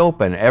wide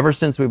open ever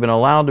since we've been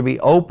allowed to be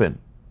open.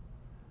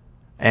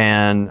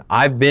 And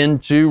I've been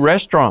to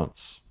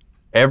restaurants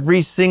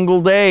every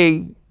single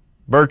day,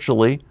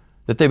 virtually,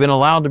 that they've been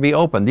allowed to be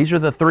open. These are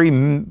the three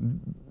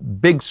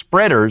big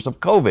spreaders of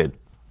COVID.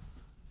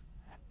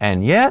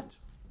 And yet,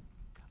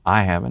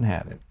 I haven't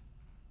had it.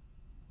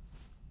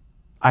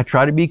 I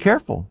try to be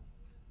careful.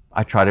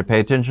 I try to pay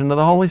attention to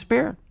the Holy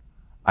Spirit.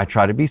 I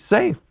try to be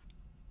safe.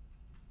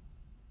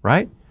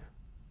 Right?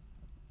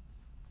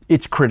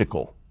 It's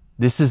critical.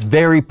 This is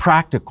very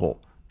practical.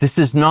 This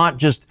is not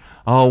just,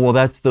 oh, well,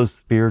 that's those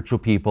spiritual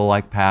people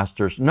like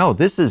pastors. No,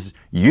 this is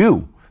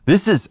you.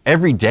 This is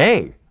every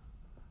day.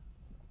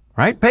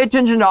 Right? Pay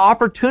attention to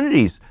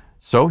opportunities.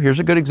 So here's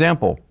a good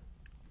example.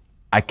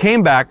 I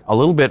came back a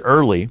little bit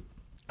early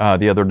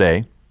the other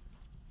day,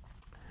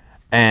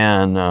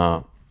 and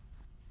I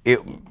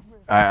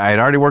had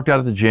already worked out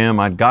at the gym.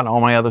 I'd gotten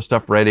all my other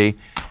stuff ready.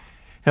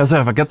 And I was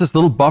like, if I got this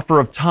little buffer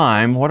of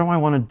time, what do I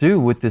want to do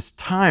with this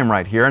time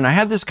right here? And I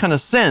had this kind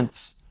of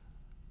sense,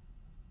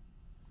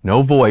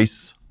 no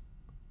voice,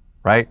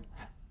 right?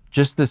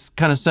 Just this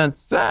kind of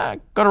sense, go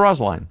to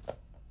Roseline.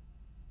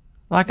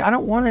 Like, I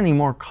don't want any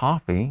more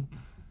coffee.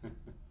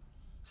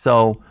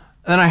 So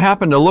then I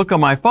happened to look on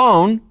my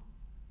phone,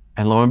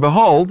 and lo and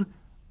behold,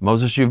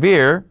 Moses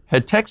Uvir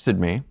had texted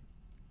me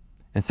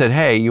and said,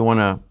 hey, you want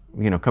to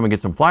come and get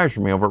some flyers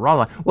for me over at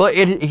Roseline? Well,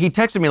 he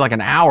texted me like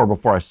an hour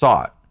before I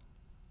saw it.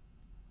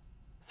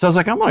 So I was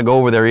like, I'm going to go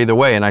over there either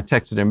way. And I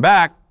texted him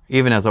back,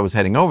 even as I was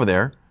heading over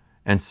there,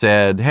 and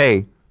said,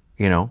 hey,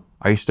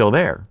 are you still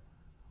there?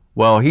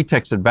 Well, he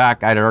texted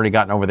back. I'd already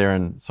gotten over there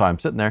and saw him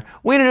sitting there.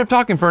 We ended up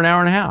talking for an hour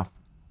and a half.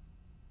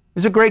 It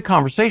was a great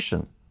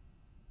conversation,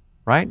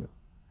 right?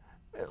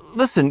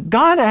 Listen,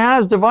 God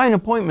has divine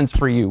appointments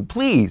for you.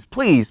 Please,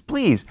 please,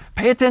 please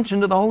pay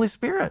attention to the Holy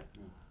Spirit.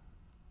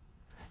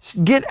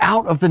 Get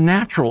out of the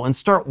natural and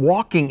start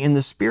walking in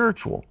the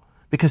spiritual,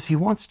 because He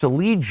wants to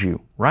lead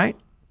you, right?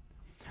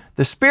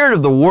 The spirit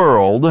of the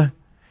world,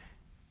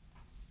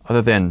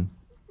 other than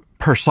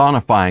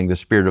personifying the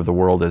spirit of the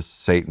world as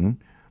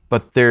Satan,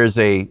 but there's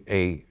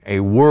a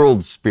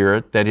world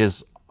spirit that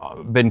has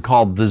been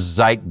called the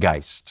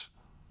Zeitgeist,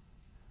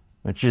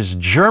 which is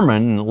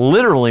German,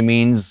 literally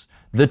means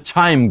the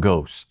time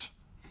ghost.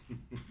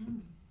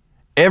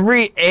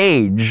 Every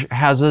age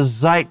has a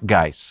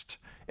Zeitgeist.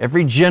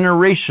 Every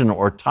generation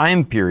or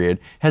time period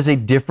has a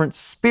different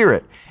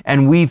spirit.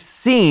 And we've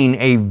seen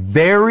a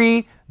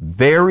very,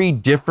 very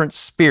different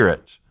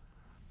spirit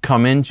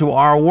come into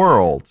our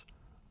world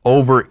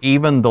over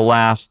even the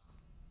last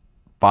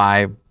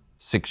 5,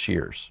 6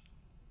 years.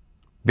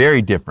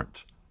 Very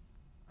different.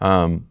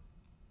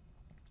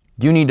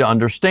 You need to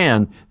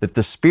understand that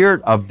the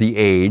spirit of the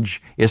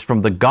age is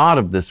from the god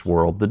of this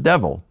world, the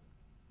devil.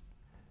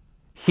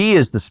 He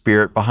is the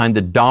spirit behind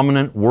the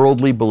dominant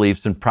worldly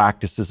beliefs and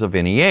practices of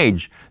any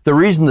age. The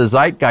reason the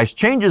zeitgeist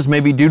changes may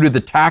be due to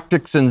the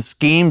tactics and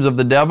schemes of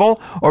the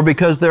devil, or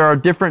because there are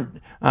different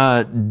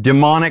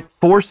demonic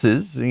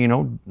forces.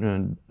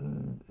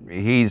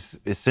 He's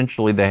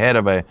essentially the head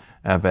of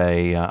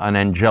an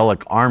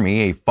angelic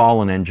army, a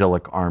fallen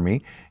angelic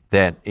army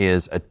that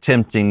is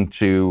attempting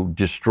to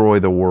destroy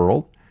the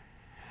world.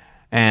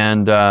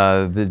 And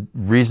the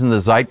reason the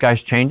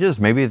zeitgeist changes,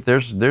 maybe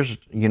there's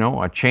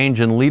a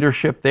change in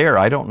leadership there.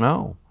 I don't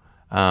know.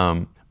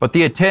 But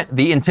the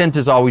intent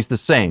is always the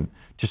same: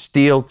 to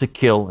steal, to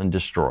kill, and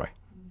destroy.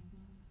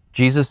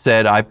 Jesus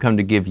said, I've come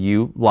to give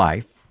you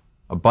life,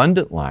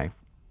 abundant life,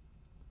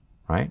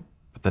 right?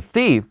 But the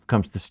thief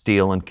comes to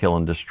steal and kill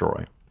and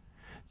destroy.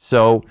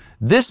 So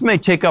this may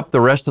take up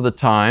the rest of the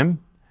time.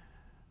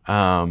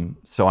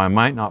 So I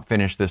might not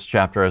finish this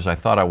chapter as I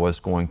thought I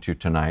was going to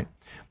tonight.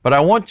 But I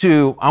want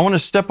to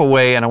step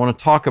away, and I want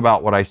to talk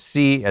about what I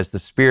see as the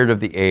spirit of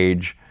the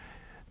age,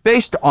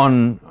 based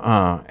on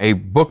a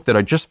book that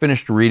I just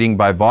finished reading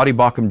by Voddie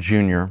Baucham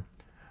Jr.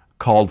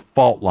 called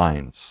Fault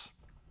Lines.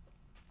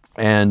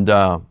 And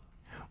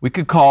We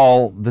could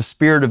call the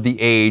spirit of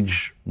the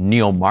age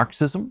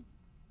neo-Marxism.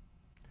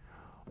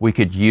 We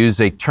could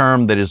use a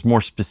term that is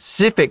more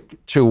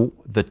specific to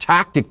the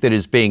tactic that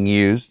is being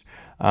used.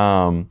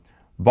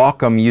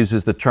 Bauckham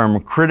uses the term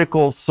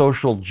critical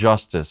social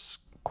justice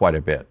quite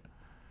a bit.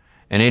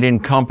 And it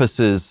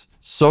encompasses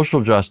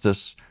social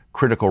justice,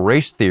 critical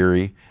race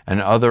theory,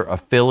 and other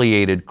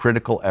affiliated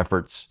critical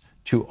efforts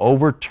to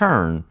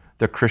overturn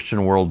the Christian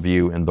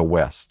worldview in the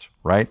West,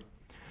 right?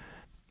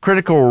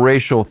 Critical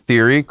racial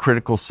theory,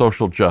 critical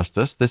social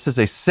justice, this is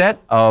a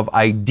set of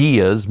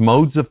ideas,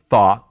 modes of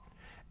thought,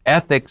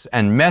 ethics,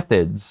 and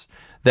methods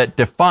that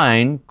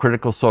define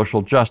critical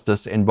social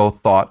justice in both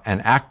thought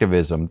and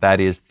activism, that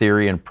is,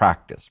 theory and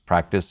practice.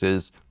 Practice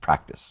is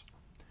practice.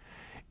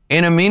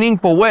 In a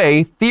meaningful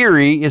way,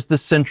 theory is the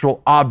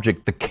central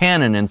object, the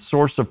canon and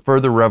source of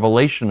further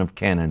revelation of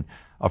canon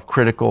of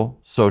critical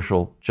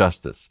social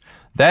justice.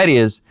 That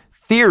is,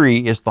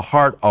 theory is the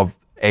heart of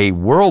a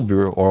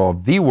worldview or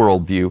of the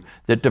worldview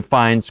that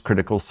defines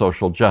critical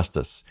social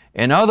justice.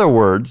 In other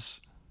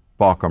words,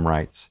 Bauckham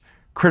writes,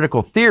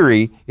 critical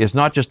theory is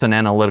not just an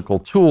analytical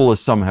tool, as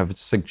some have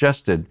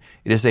suggested.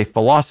 It is a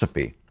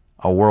philosophy,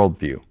 a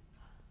worldview.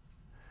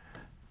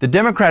 The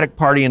Democratic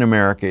Party in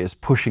America is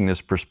pushing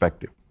this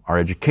perspective. Our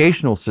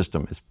educational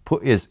system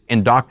is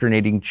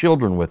indoctrinating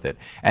children with it,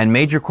 and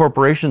major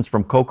corporations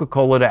from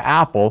Coca-Cola to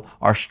Apple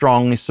are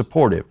strongly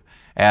supportive,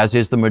 as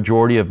is the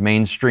majority of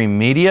mainstream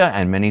media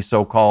and many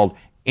so-called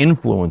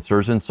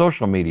influencers in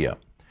social media.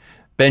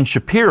 Ben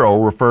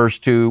Shapiro refers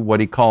to what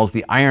he calls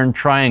the iron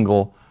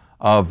triangle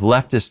of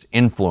leftist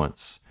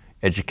influence: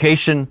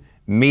 education,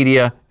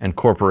 media, and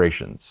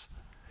corporations.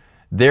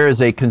 There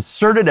is a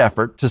concerted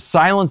effort to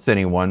silence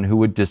anyone who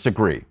would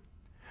disagree.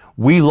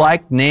 We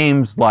like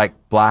names like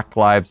Black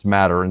Lives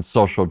Matter and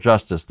social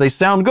justice. They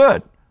sound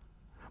good.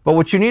 But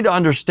what you need to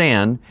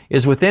understand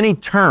is with any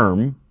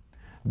term,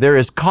 there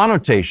is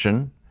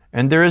connotation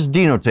and there is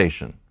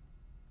denotation.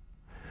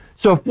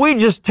 So if we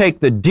just take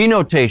the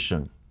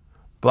denotation,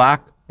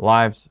 Black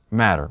Lives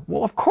Matter,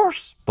 well, of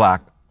course,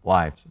 Black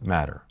Lives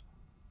Matter.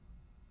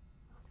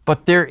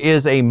 But there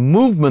is a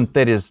movement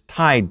that is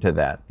tied to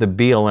that, the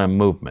BLM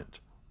movement.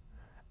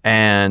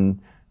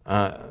 And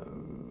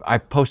I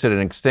posted an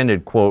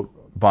extended quote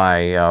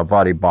by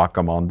Voddie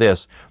Bauckham on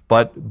this,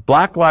 but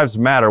Black Lives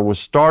Matter was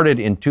started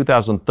in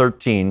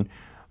 2013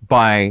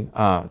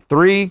 by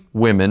 3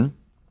 women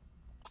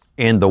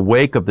in the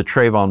wake of the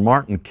Trayvon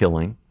Martin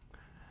killing.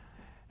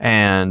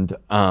 And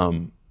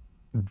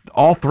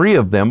all 3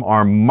 of them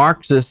are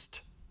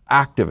Marxist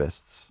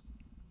activists.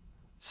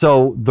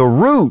 So the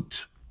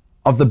root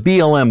of the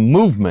BLM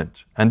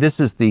movement, and this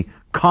is the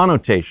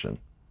connotation,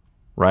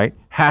 right?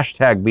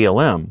 Hashtag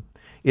BLM,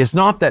 is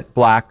not that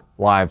Black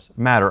Lives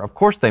Matter. Of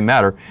course they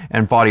matter.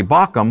 And Voddie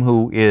Bauckham,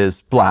 who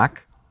is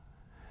black,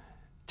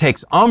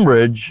 takes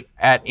umbrage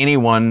at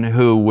anyone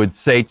who would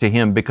say to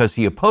him, because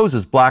he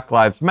opposes Black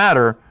Lives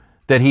Matter,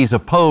 that he's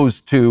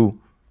opposed to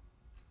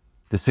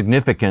the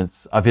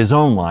significance of his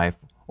own life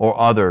or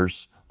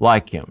others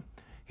like him.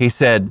 He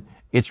said,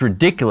 it's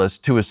ridiculous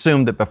to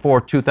assume that before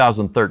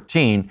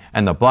 2013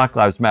 and the Black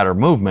Lives Matter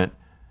movement,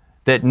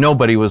 that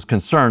nobody was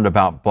concerned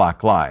about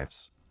black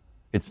lives.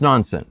 It's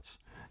nonsense.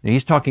 And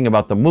he's talking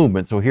about the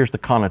movement, so here's the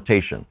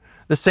connotation.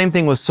 The same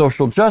thing with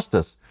social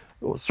justice.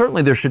 Well,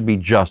 certainly there should be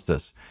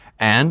justice.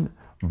 And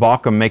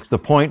Bauckham makes the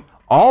point,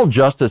 all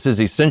justice is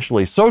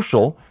essentially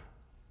social.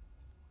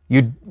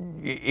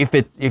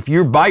 If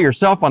you're by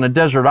yourself on a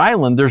desert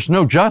island, there's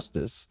no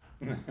justice,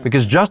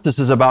 because justice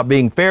is about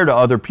being fair to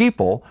other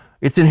people.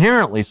 It's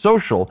inherently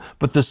social,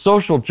 but the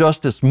social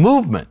justice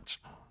movement,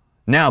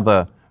 now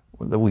that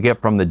we get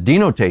from the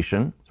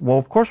denotation, well,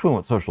 of course we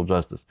want social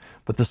justice,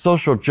 but the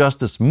social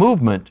justice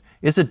movement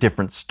is a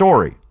different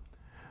story.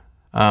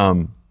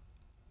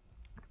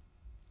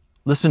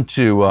 Listen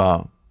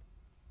to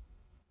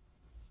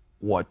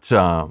what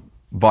Voddie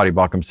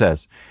Bauckham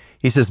says.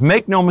 He says,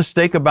 make no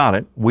mistake about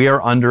it, we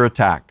are under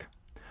attack.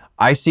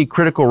 I see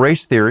critical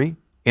race theory,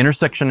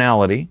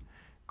 intersectionality,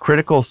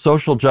 critical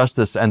social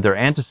justice and their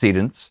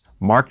antecedents,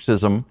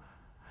 Marxism,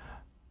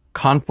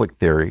 conflict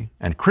theory,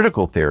 and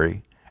critical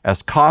theory,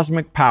 as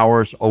cosmic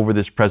powers over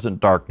this present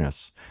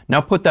darkness.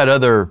 Now put that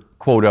other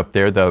quote up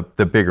there,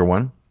 the bigger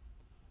one.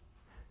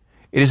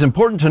 It is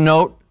important to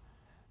note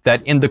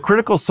that in the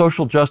critical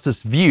social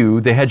justice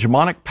view, the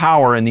hegemonic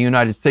power in the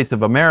United States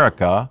of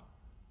America,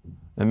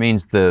 that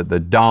means the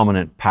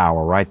dominant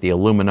power, right? The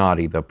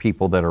Illuminati, the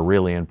people that are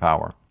really in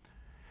power,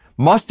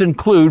 must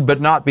include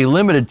but not be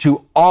limited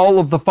to all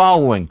of the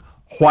following: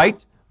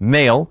 white,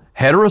 male,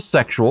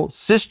 heterosexual,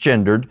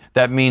 cisgendered,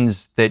 that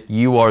means that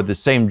you are the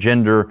same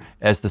gender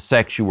as the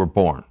sex you were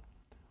born,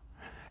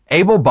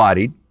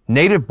 able-bodied,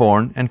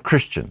 native-born, and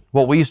Christian,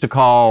 what we used to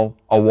call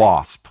a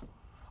WASP,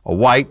 a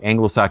white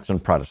Anglo-Saxon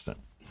Protestant.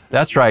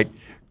 That's right,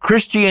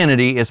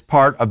 Christianity is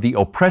part of the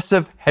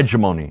oppressive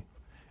hegemony,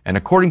 and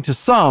according to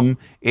some,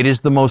 it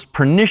is the most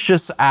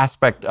pernicious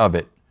aspect of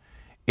it.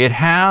 It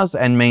has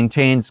and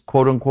maintains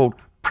quote-unquote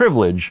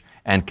privilege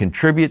and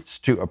contributes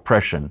to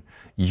oppression.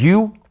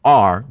 You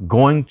are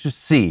going to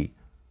see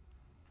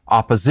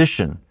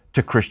opposition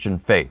to Christian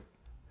faith.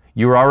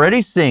 You're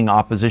already seeing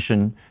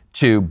opposition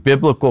to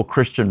biblical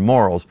Christian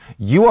morals.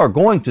 You are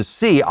going to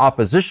see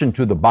opposition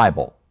to the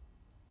Bible.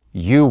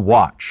 You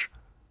watch.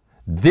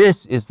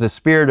 This is the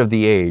spirit of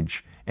the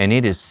age, and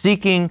it is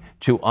seeking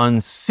to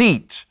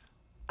unseat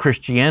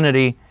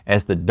Christianity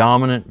as the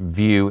dominant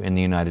view in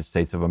the United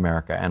States of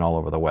America and all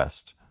over the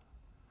West.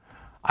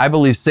 I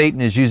believe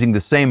Satan is using the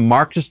same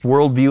Marxist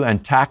worldview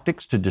and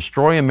tactics to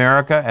destroy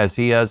America as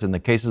he has in the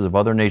cases of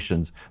other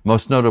nations,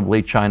 most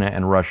notably China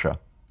and Russia.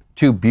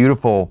 Two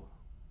beautiful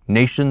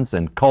nations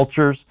and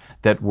cultures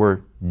that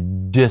were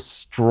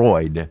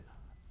destroyed,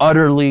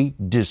 utterly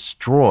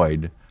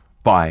destroyed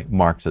by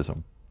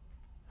Marxism.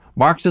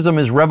 Marxism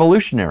is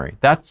revolutionary.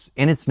 That's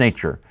in its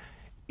nature.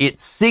 It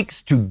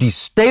seeks to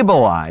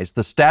destabilize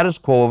the status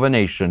quo of a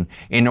nation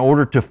in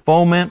order to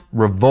foment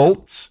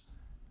revolts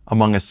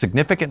among a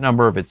significant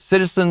number of its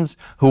citizens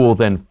who will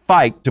then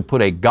fight to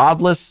put a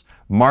godless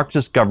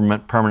Marxist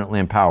government permanently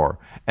in power.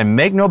 And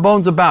make no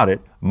bones about it,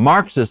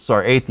 Marxists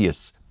are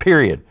atheists,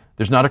 period.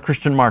 There's not a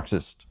Christian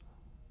Marxist.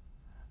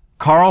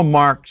 Karl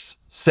Marx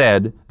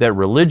said that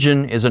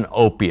religion is an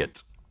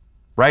opiate,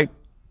 right?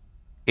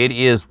 It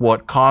is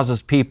what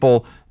causes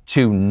people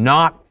to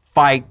not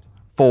fight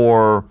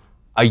for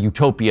a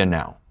utopia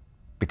now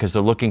because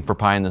they're looking for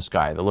pie in the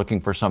sky. They're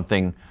looking for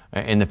something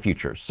in the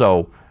future.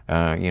 So,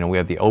 we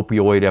have the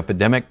opioid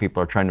epidemic.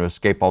 People are trying to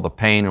escape all the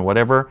pain or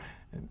whatever.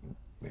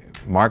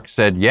 Marx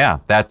said, yeah,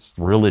 that's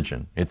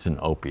religion. It's an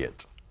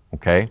opiate,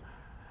 okay?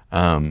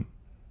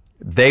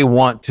 They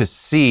want to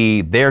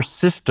see their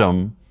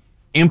system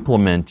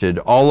implemented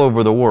all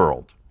over the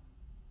world,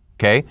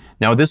 okay?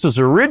 Now, this was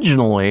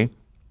originally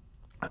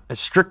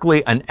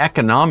strictly an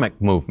economic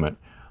movement,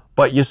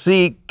 but you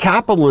see,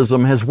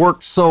 capitalism has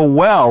worked so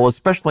well,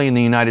 especially in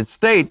the United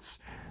States,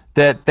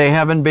 that they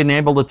haven't been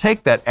able to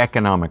take that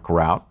economic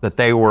route that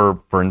they were,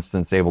 for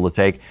instance, able to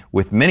take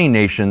with many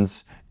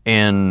nations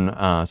in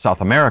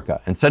South America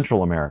and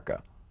Central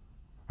America,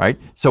 right?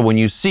 So when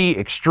you see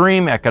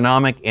extreme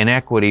economic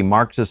inequity,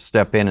 Marxists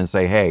step in and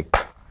say, hey,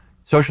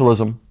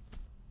 socialism,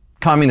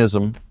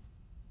 communism,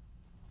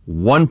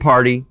 one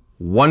party,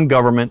 one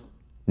government,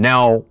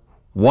 now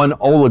one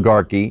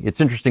oligarchy.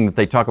 It's interesting that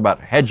they talk about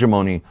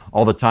hegemony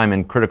all the time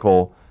in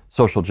critical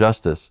social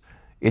justice.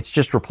 It's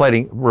just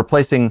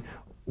replacing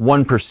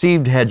one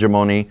perceived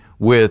hegemony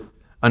with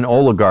an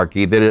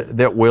oligarchy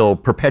that will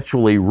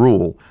perpetually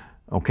rule.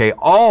 Okay,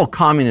 all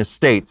communist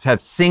states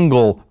have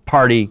single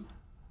party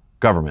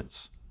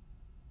governments.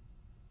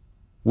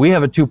 We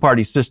have a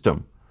two-party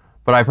system,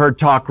 but I've heard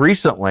talk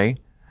recently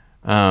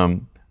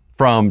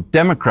from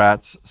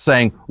Democrats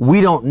saying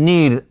we don't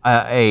need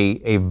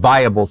a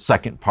viable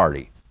second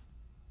party.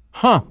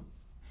 Huh?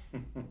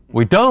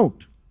 We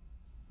don't.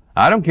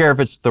 I don't care if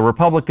it's the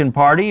Republican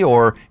Party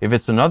or if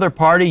it's another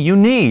party, you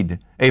need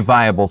a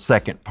viable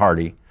second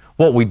party.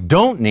 What we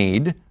don't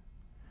need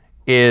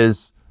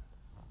is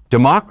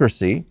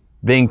democracy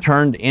being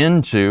turned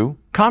into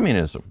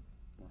communism,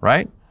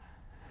 right?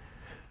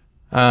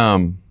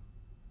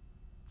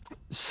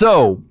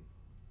 So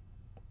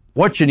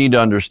what you need to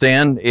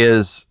understand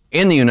is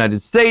in the United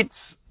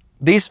States,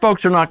 these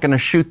folks are not going to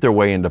shoot their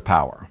way into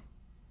power.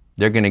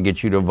 They're going to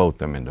get you to vote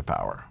them into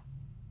power.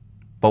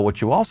 But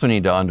what you also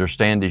need to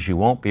understand is you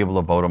won't be able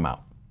to vote them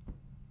out,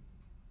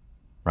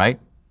 right?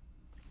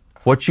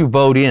 What you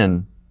vote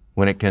in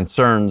when it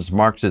concerns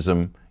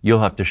Marxism, you'll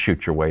have to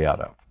shoot your way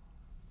out of.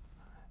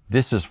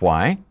 This is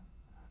why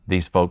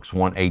these folks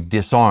want a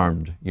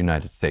disarmed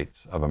United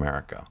States of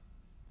America.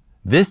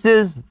 This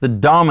is the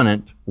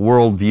dominant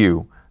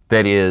worldview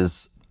that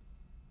is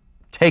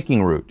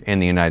taking root in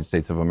the United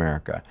States of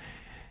America.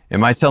 It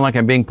might sound like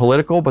I'm being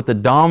political, but the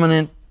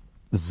dominant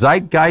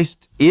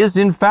zeitgeist is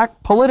in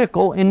fact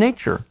political in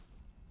nature.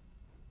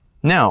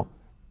 Now,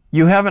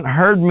 you haven't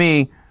heard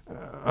me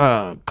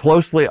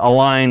closely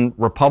align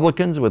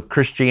Republicans with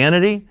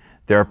Christianity.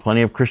 There are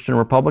plenty of Christian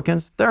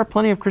Republicans. There are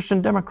plenty of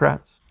Christian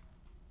Democrats.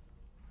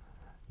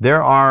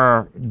 There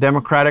are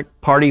Democratic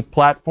Party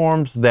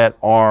platforms that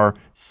are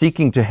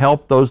seeking to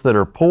help those that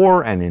are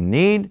poor and in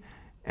need,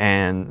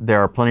 and there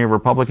are plenty of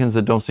Republicans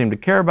that don't seem to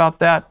care about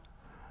that.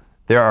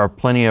 There are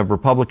plenty of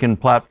Republican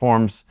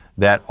platforms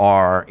that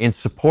are in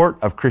support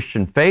of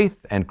Christian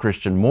faith and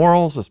Christian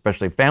morals,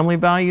 especially family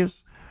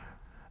values.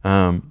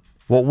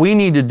 What we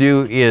need to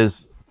do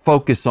is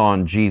focus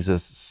on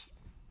Jesus,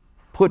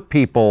 put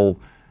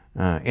people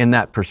in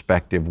that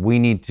perspective. We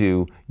need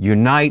to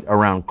unite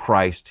around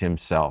Christ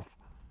Himself.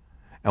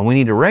 And we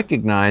need to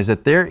recognize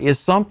that there is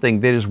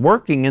something that is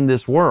working in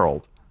this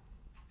world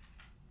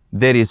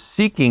that is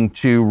seeking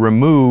to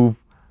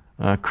remove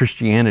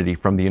Christianity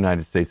from the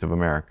United States of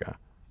America.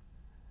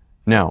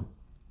 Now,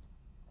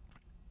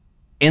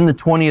 in the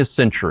 20th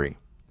century,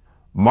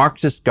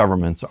 Marxist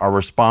governments are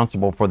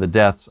responsible for the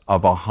deaths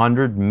of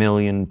 100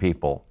 million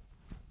people,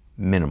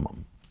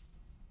 minimum.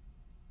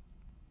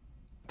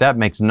 That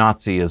makes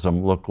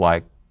Nazism look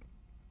like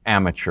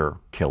amateur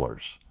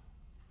killers,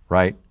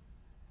 right?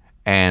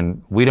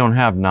 And we don't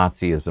have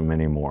Nazism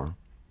anymore,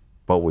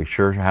 but we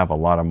sure have a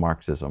lot of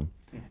Marxism.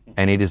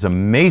 And it is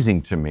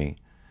amazing to me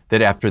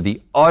that after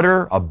the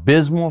utter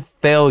abysmal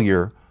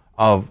failure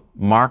of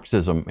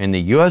Marxism in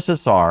the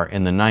USSR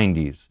in the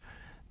 90s,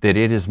 that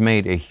it has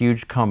made a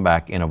huge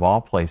comeback in, of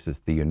all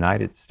places, the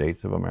United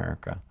States of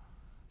America.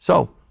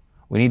 So,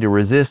 we need to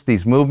resist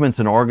these movements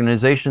and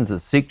organizations that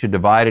seek to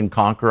divide and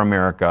conquer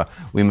America.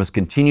 We must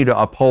continue to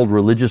uphold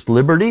religious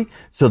liberty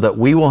so that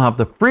we will have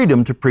the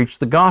freedom to preach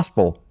the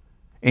gospel.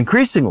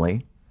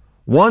 Increasingly,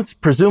 once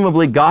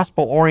presumably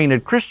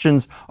gospel-oriented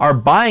Christians are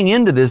buying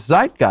into this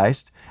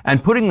zeitgeist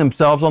and putting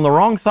themselves on the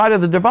wrong side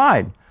of the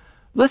divide.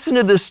 Listen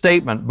to this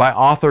statement by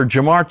author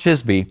Jemar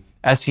Tisby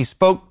as he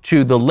spoke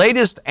to the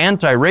latest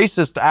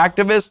anti-racist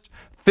activist,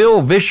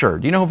 Phil Vischer.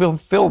 Do you know who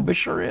Phil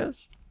Vischer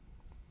is?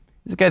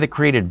 He's the guy that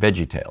created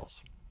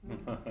VeggieTales.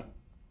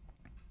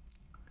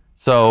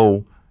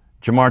 So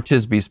Jemar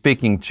Tisby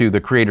speaking to the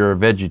creator of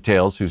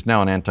VeggieTales, who's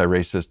now an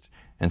anti-racist,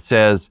 and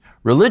says,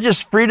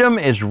 religious freedom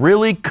is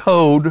really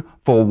code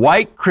for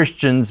white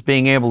Christians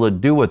being able to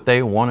do what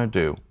they want to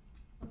do.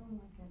 Oh my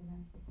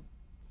goodness.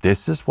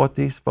 This is what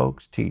these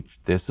folks teach.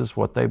 This is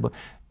what they believe.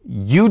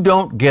 You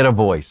don't get a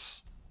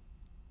voice.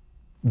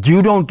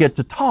 You don't get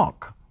to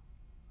talk.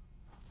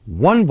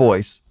 One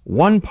voice,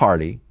 one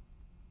party,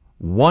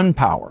 one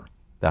power.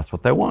 That's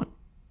what they want.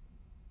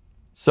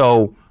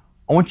 So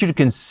I want you to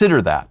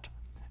consider that.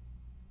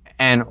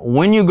 And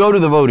when you go to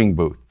the voting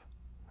booth,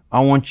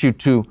 I want you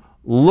to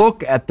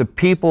look at the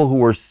people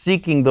who are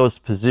seeking those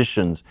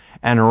positions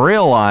and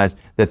realize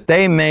that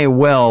they may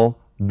well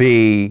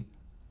be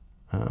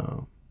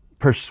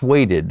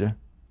persuaded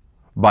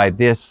by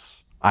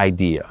this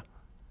idea.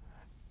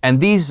 And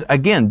these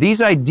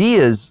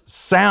ideas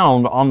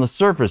sound on the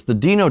surface, the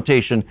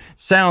denotation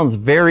sounds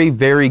very,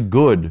 very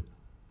good.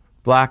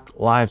 Black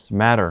Lives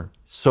Matter,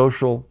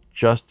 social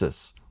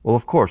justice. Well,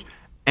 of course.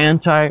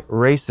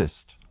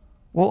 Anti-racist.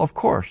 Well, of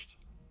course.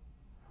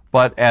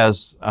 But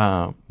as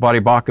Voddie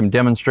Baucham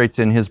demonstrates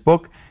in his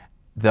book,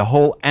 the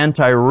whole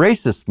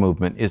anti-racist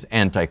movement is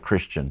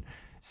anti-Christian.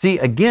 See,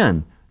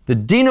 again, the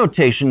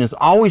denotation is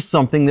always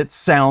something that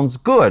sounds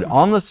good.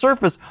 On the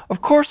surface,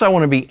 of course I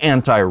want to be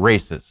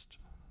anti-racist,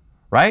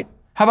 right?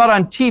 How about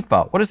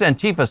Antifa? What does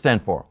Antifa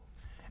stand for?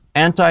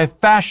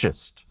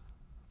 Anti-fascist.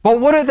 But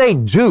what do they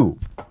do?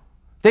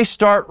 They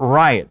start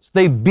riots.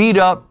 They beat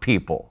up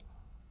people.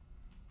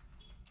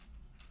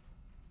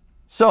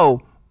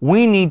 So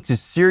we need to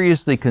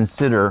seriously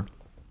consider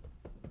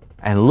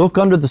and look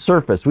under the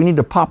surface. We need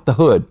to pop the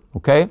hood,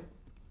 okay?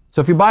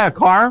 So if you buy a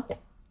car,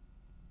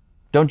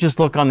 don't just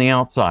look on the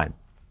outside,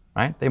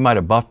 right? They might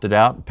have buffed it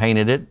out,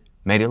 painted it,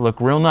 made it look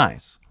real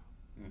nice.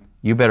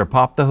 You better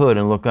pop the hood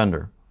and look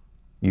under.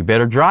 You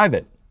better drive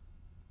it,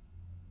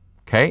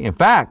 okay? In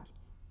fact,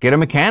 get a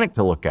mechanic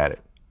to look at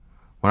it.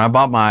 When I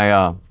bought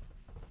my,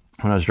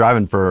 when I was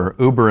driving for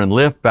Uber and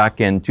Lyft back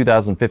in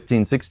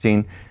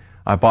 2015-16,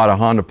 I bought a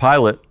Honda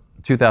Pilot,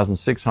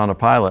 2006 Honda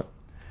Pilot,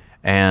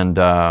 and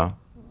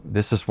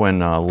this is when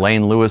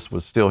Lane Lewis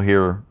was still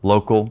here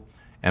local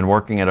and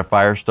working at a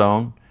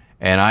Firestone.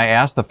 And I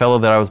asked the fellow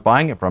that I was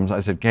buying it from, I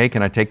said, hey,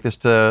 can I take this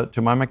to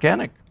my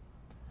mechanic?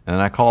 And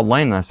I called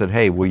Lane and I said,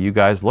 hey, will you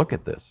guys look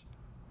at this?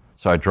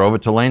 So I drove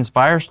it to Lane's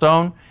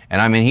Firestone,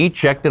 and I mean, he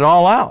checked it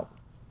all out.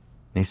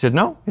 And he said,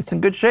 no, it's in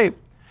good shape.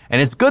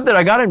 And it's good that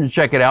I got him to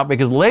check it out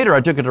because later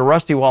I took it to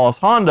Rusty Wallace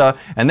Honda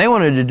and they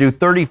wanted to do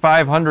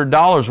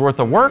 $3,500 worth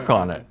of work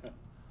on it.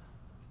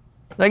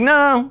 Like,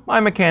 no,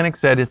 my mechanic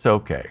said it's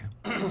okay.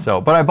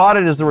 So, but I bought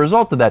it as a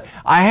result of that.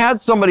 I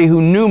had somebody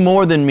who knew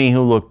more than me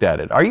who looked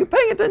at it. Are you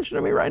paying attention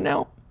to me right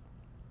now?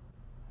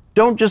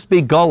 Don't just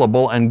be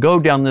gullible and go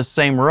down this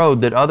same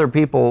road that other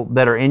people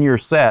that are in your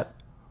set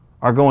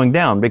are going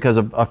down because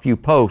of a few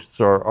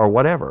posts or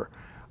whatever.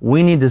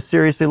 We need to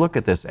seriously look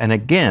at this. And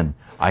again,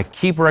 I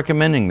keep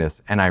recommending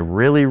this, and I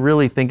really,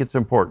 really think it's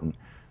important.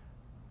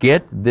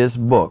 Get this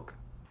book,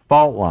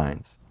 Fault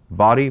Lines,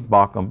 Voddie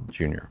Baucham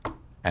Jr.,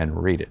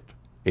 and read it.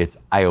 It's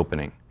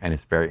eye-opening, and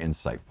it's very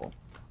insightful.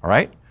 All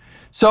right?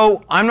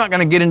 So I'm not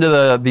going to get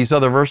into these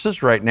other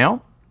verses right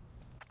now.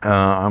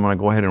 I'm going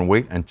to go ahead and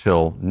wait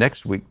until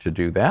next week to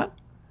do that.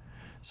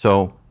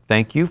 So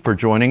thank you for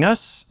joining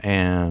us,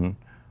 and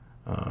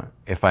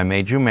if I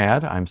made you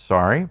mad, I'm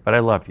sorry, but I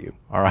love you.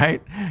 All right?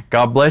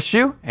 God bless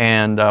you,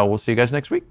 and we'll see you guys next week.